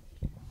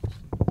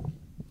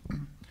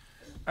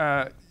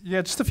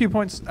 Yeah, just a few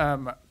points.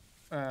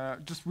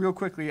 Just real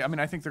quickly, I mean,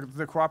 I think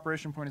the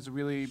cooperation point is a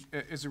really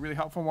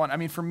helpful one. I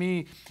mean, for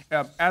me,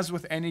 as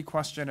with any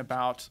question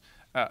about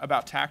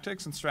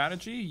tactics and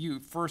strategy, you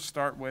first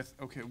start with,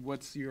 okay,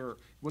 what's your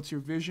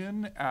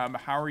vision?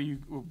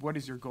 What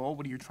is your goal?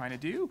 What are you trying to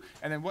do?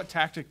 And then what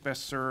tactic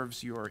best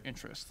serves your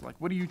interests? Like,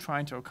 what are you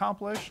trying to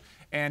accomplish?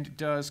 And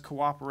does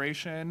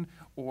cooperation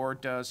or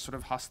does sort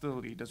of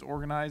hostility,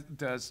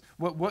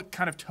 what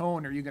kind of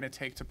tone are you going to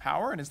take to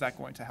power, and is that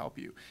going to help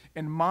you?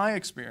 In my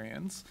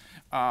experience,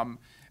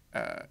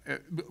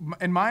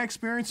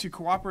 you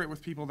cooperate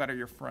with people that are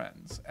your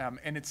friends.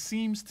 And it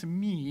seems to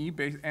me,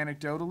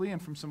 anecdotally, and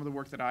from some of the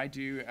work that I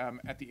do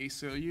at the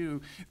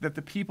ACLU, that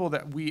the people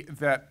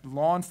that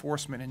law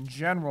enforcement in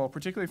general,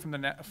 particularly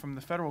from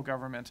the federal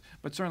government,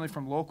 but certainly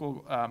from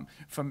local,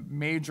 from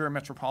major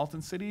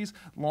metropolitan cities,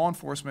 law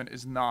enforcement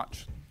is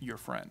not your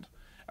friend.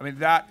 I mean,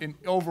 that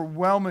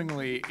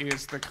overwhelmingly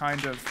is the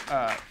kind of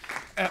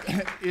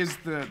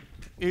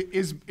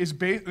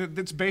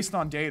it's based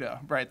on data,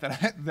 right?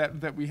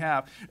 That we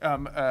have.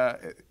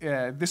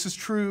 This is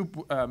true.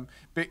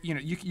 But,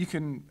 you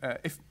can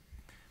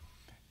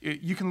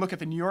you can look at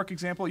the New York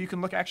example. You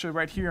can look actually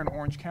right here in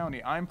Orange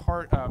County.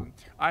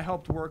 I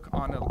helped work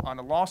on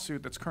a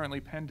lawsuit that's currently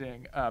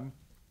pending.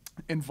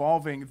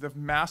 Involving the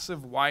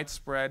massive,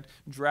 widespread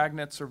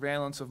dragnet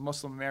surveillance of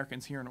Muslim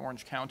Americans here in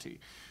Orange County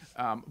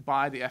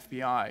by the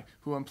FBI,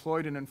 who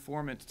employed an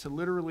informant to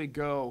literally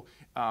go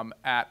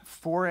at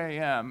 4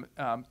 a.m.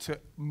 To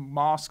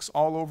mosques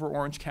all over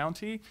Orange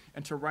County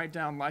and to write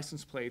down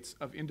license plates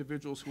of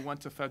individuals who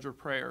went to Fajr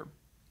prayer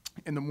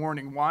in the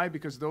morning. Why?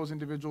 Because those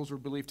individuals were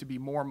believed to be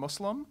more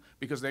Muslim,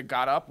 because they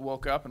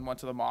woke up and went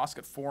to the mosque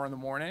at 4 in the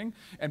morning,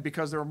 and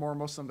because they were more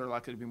Muslim, they're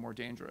likely to be more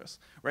dangerous.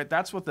 Right?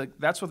 That's what the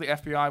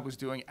FBI was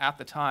doing at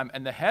the time,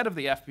 and the head of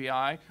the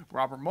FBI,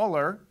 Robert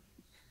Mueller,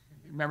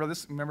 remember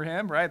this? Remember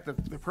him, right? The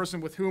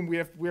person with whom we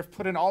have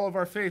put in all of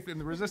our faith in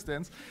the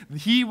resistance.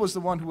 He was the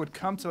one who would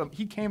come to.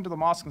 He came to the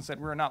mosque and said,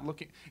 "We're not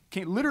looking."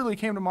 Literally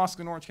came to mosque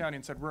in Orange County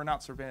and said, "We're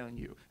not surveilling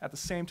you." At the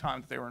same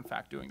time that they were in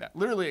fact doing that.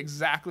 Literally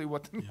exactly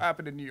what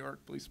happened in New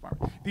York Police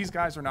Department. These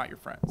guys are not your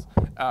friends,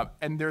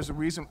 and there's a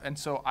reason. And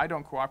so I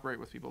don't cooperate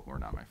with people who are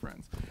not my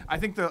friends. I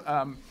think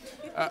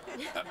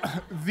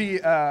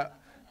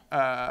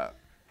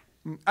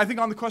I think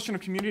on the question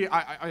of community,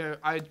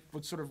 I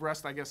would sort of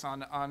rest, I guess,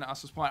 on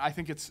Asa's point. I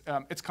think it's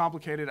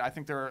complicated. I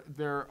think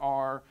there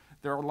are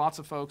lots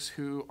of folks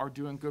who are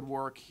doing good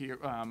work here,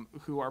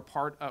 who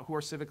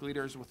are civic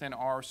leaders within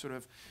our sort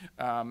of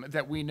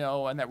that we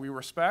know and that we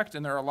respect,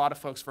 and there are a lot of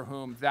folks for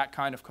whom that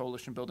kind of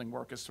coalition building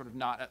work is sort of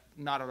not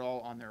at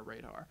all on their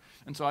radar.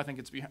 And so I think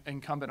it's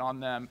incumbent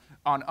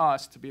on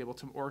us to be able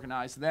to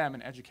organize them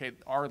and educate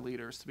our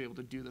leaders to be able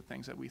to do the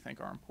things that we think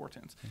are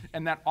important,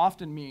 and that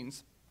often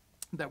means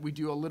that we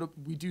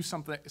do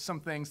some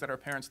things that our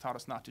parents taught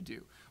us not to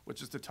do,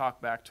 which is to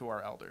talk back to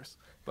our elders.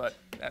 But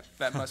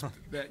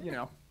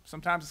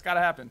sometimes it's got to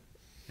happen.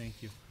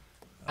 Thank you.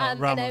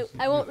 And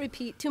I won't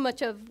repeat too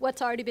much of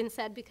what's already been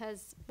said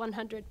because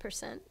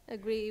 100%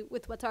 agree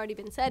with what's already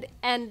been said.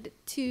 And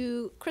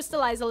to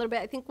crystallize a little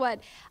bit, I think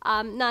what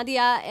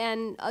Nadia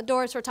and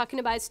Doris were talking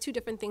about is two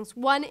different things.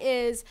 One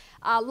is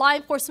law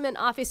enforcement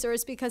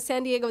officers, because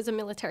San Diego is a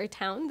military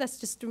town. That's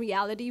just the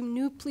reality.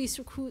 New police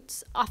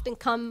recruits often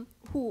come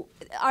who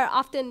are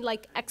often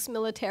like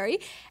ex-military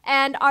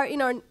and are in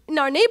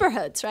our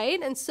neighborhoods,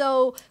 right? And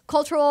so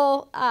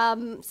cultural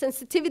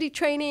sensitivity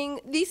training,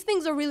 these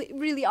things are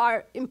really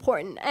are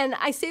important. And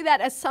I say that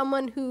as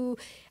someone who,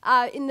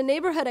 in the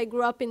neighborhood I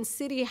grew up in,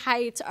 City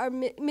Heights, our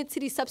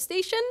mid-city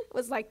substation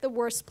was like the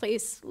worst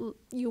place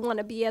you want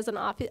to be as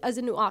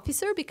a new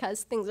officer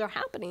because things are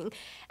happening.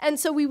 And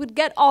so we would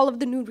get all of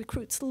the new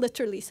recruits,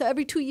 literally. So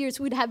every 2 years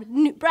we'd have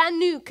brand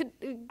new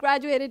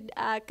graduated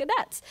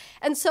cadets.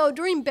 And so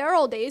during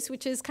barrel days,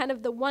 which is kind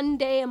of the 1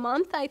 day a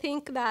month, I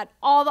think, that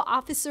all the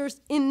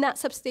officers in that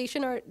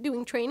substation are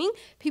doing training,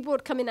 people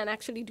would come in and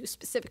actually do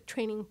specific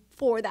training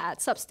for that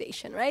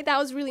substation, right? That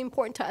was really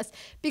important to us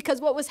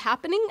because what was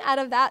happening out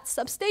of that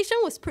substation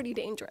was pretty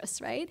dangerous,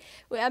 right?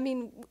 I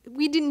mean,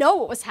 we didn't know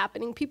what was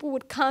happening. People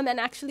would come and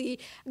actually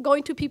go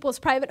into people's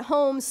private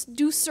homes,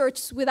 do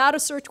searches without a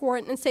search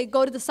warrant and say,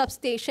 go to the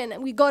substation.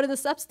 And we go to the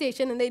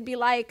substation and they'd be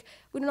like,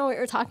 we don't know what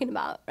you're talking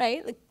about,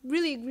 right? Like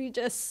really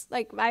egregious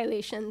like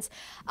violations.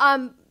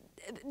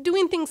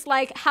 Doing things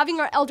like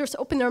having our elders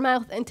open their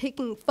mouth and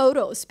taking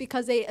photos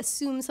because they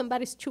assume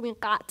somebody's chewing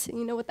qat.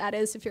 You know what that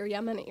is if you're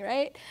Yemeni,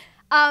 right?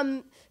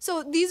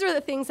 So these are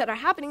the things that are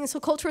happening. And so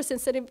cultural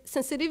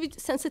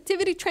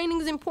sensitivity training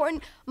is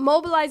important.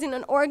 Mobilizing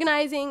and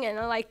organizing and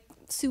like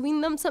suing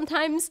them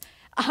sometimes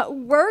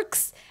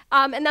works.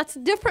 And that's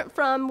different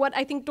from what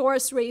I think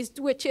Doris raised,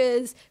 which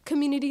is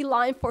community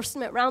law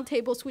enforcement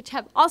roundtables, which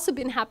have also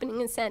been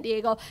happening in San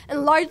Diego.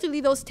 And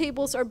largely those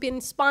tables are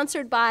being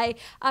sponsored by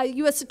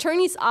U.S.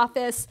 Attorney's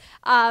Office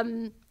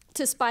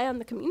to spy on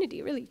the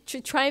community, really,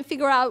 to try and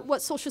figure out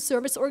what social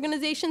service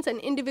organizations and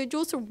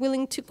individuals are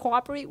willing to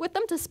cooperate with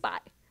them to spy.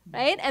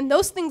 Right? And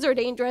those things are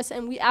dangerous,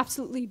 and we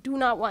absolutely do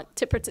not want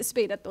to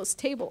participate at those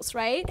tables,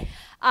 right?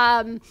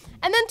 And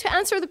then to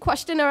answer the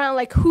question around,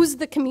 like, who's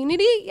the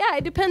community? Yeah,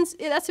 it depends.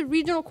 That's a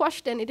regional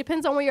question. It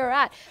depends on where you're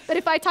at. But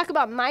if I talk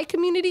about my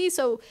community,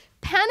 so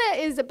PANA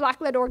is a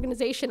Black-led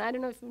organization. I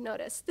don't know if you've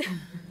noticed.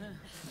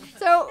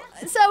 So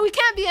we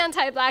can't be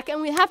anti-Black,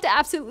 and we have to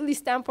absolutely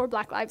stand for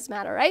Black Lives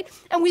Matter, right?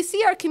 And we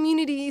see our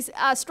communities'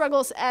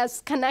 struggles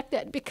as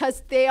connected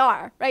because they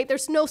are, right?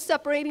 There's no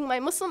separating my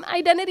Muslim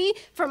identity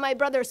from my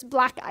brother's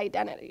Black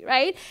identity,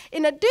 right?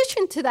 In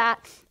addition to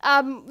that,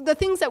 the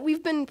things that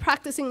we've been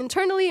practicing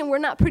internally, and we're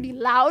not pretty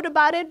loud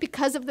about it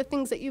because of the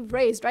things that you've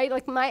raised, right?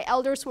 Like my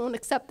elders won't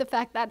accept the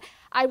fact that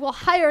I will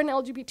hire an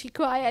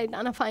LGBTQI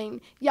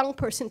identifying young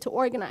person to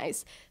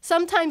organize.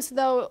 Sometimes,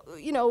 though,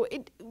 you know,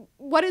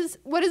 what is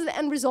the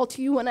end result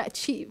you want to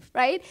achieve,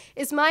 right?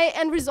 Is my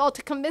end result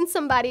to convince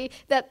somebody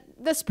that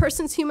this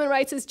person's human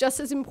rights is just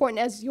as important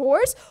as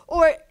yours,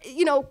 or,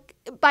 you know,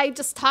 by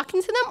just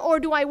talking to them, or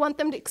do I want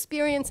them to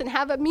experience and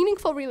have a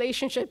meaningful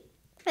relationship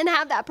and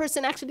have that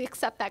person actually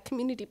accept that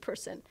community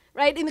person,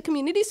 right? In the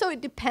community, so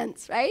it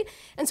depends, right?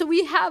 And so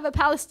we have a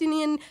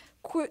Palestinian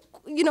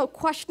gender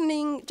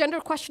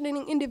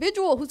questioning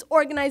individual who's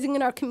organizing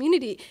in our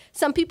community.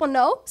 Some people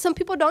know, some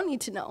people don't need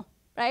to know,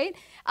 right?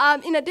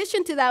 In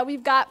addition to that,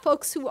 we've got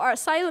folks who are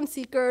asylum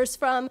seekers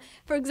from,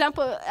 for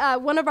example,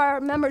 one of our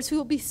members who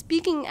will be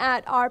speaking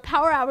at our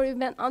Power Hour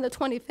event on the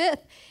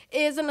 25th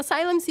is an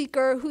asylum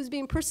seeker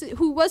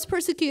who was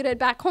persecuted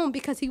back home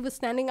because he was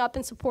standing up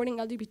and supporting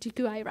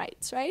LGBTQI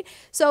rights, right?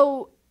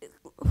 So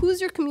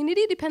who's your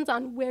community depends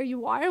on where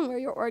you are and where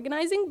you're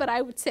organizing, but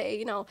I would say,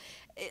 you know,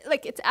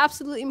 like it's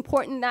absolutely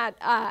important that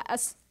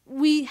as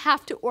we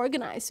have to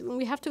organize. When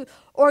we have to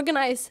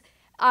organize,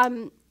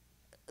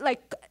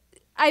 like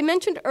I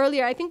mentioned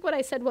earlier, I think what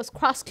I said was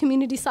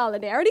cross-community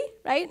solidarity,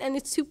 right? And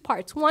it's two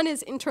parts. One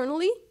is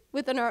internally,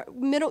 within our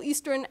Middle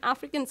Eastern,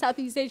 African,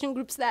 Southeast Asian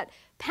groups that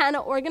PANA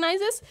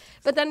organizes.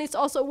 But then it's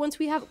also, once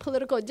we have a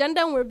political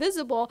agenda and we're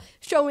visible,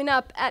 showing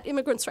up at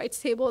immigrants' rights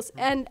tables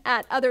and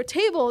at other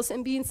tables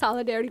and being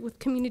solidarity with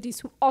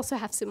communities who also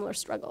have similar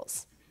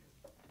struggles.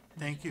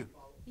 Thank you.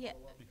 Yeah.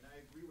 And I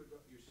agree with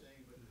what you're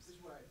saying, but this is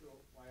why I throw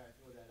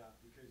that out,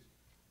 because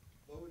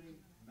voting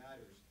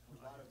matters. A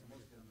lot of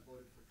Muslims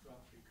voted for Trump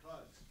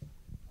because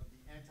of the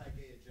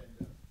anti-gay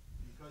agenda,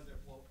 because they're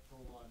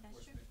pro-law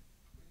enforcement.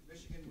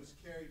 Michigan was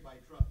carried by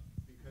Trump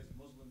because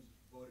Muslims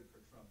voted for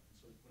Trump. And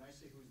so when I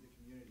say who's the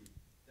community,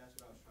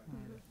 that's what I was trying to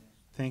get at.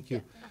 Thank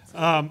you.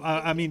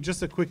 I mean,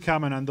 just a quick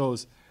comment on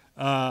those.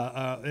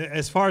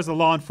 As far as the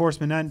law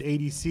enforcement and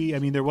ADC, I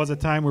mean, there was a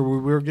time where we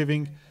were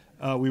giving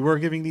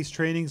these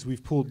trainings.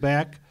 We've pulled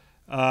back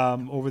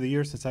over the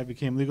years since I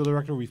became legal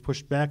director. We've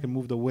pushed back and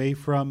moved away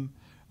from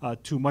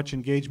too much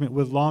engagement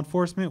with law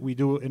enforcement. We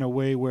do it in a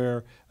way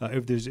where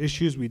if there's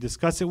issues, we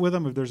discuss it with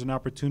them. If there's an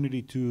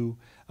opportunity to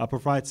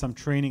provide some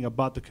training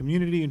about the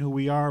community and who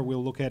we are,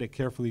 we'll look at it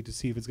carefully to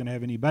see if it's going to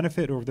have any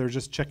benefit or if they're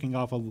just checking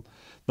off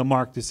the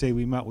mark to say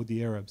we met with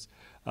the Arabs.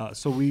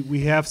 So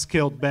we have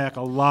scaled back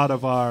a lot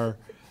of our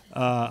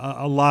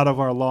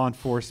law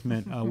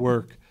enforcement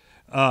work.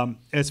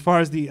 As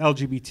far as the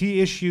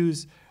LGBT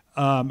issues,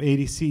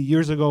 ADC,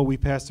 years ago, we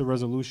passed a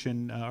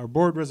resolution, our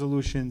board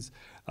resolutions,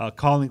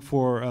 calling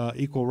for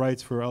equal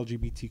rights for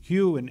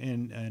LGBTQ,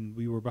 and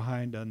we were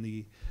behind on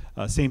the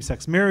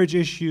same-sex marriage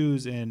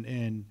issues,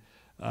 and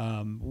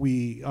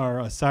the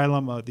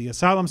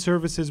asylum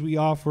services we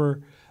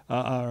offer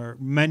are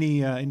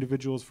many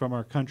individuals from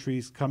our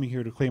countries coming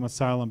here to claim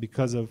asylum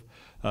because of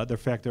their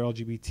fact they're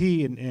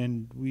LGBT,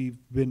 and we've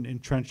been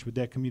entrenched with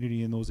that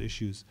community and those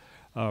issues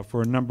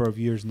for a number of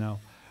years now.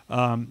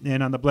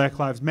 And on the Black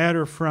Lives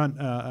Matter front,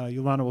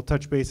 Yolanda will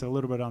touch base a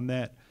little bit on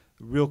that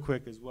real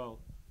quick as well.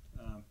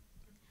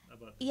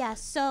 Yeah,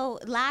 so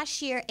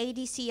last year,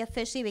 ADC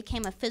officially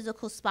became a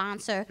physical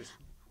sponsor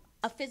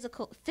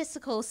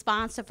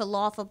for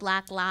Law for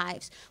Black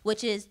Lives,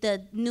 which is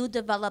the new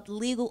developed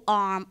legal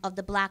arm of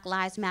the Black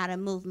Lives Matter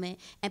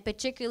movement. And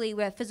particularly,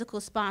 we're a physical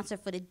sponsor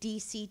for the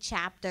DC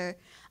chapter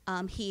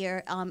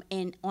here on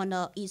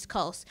the East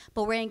Coast.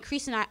 But we're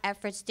increasing our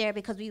efforts there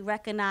because we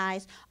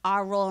recognize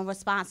our role and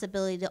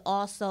responsibility to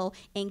also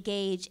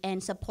engage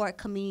and support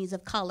communities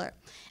of color.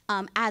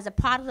 As a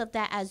product of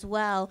that as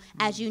well,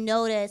 as you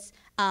notice,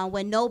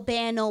 when No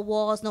Ban, No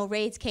Walls, No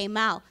Raids came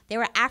out, there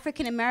were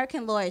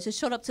African-American lawyers who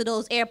showed up to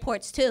those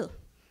airports too,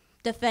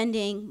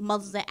 defending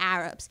Muslims and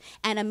Arabs.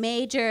 And a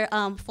major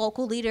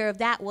focal leader of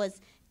that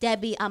was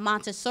Debbie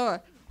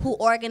Montesor, who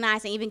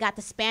organized and even got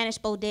the Spanish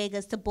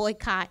bodegas to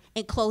boycott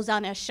and close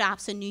down their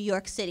shops in New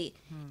York City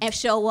and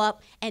show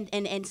up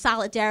in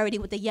solidarity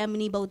with the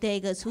Yemeni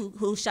bodegas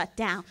who shut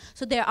down.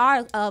 So there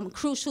are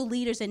crucial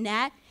leaders in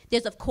that.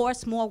 There's, of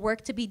course, more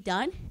work to be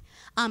done.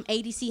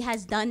 ADC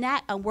has done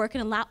that. I'm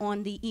working a lot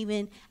on the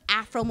even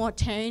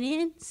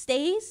Afro-Mauritanian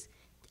stays.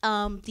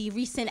 The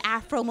recent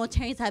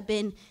Afro-Mauritanians have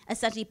been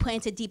essentially put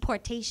into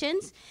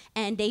deportations,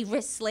 and they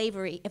risk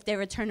slavery if they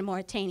return to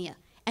Mauritania.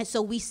 And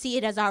so we see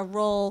it as our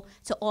role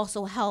to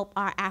also help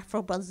our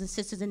Afro brothers and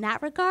sisters in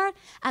that regard,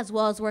 as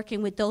well as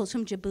working with those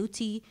from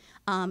Djibouti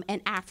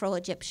and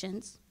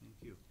Afro-Egyptians. Thank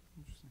you.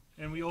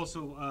 And we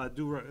also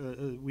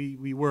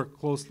we work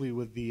closely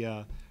with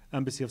the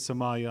Embassy of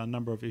Somalia on a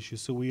number of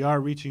issues. So we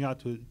are reaching out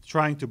to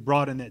trying to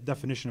broaden that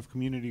definition of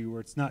community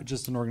where it's not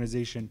just an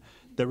organization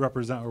that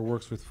represents or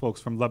works with folks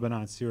from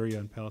Lebanon, Syria,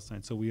 and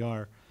Palestine. So we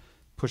are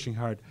pushing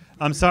hard.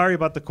 I'm sorry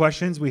about the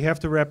questions. We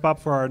have to wrap up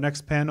for our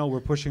next panel. We're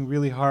pushing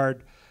really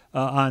hard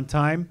on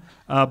time,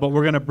 but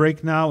we're going to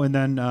break now, and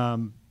then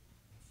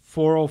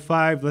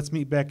 4:05, let's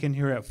meet back in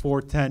here at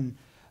 4:10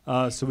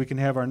 so we can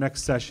have our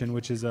next session,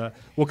 which is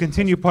we'll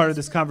continue part of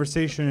this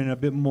conversation and a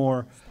bit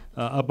more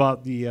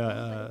about the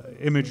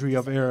imagery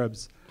of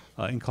Arabs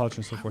in culture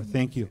and so forth.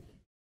 Thank you.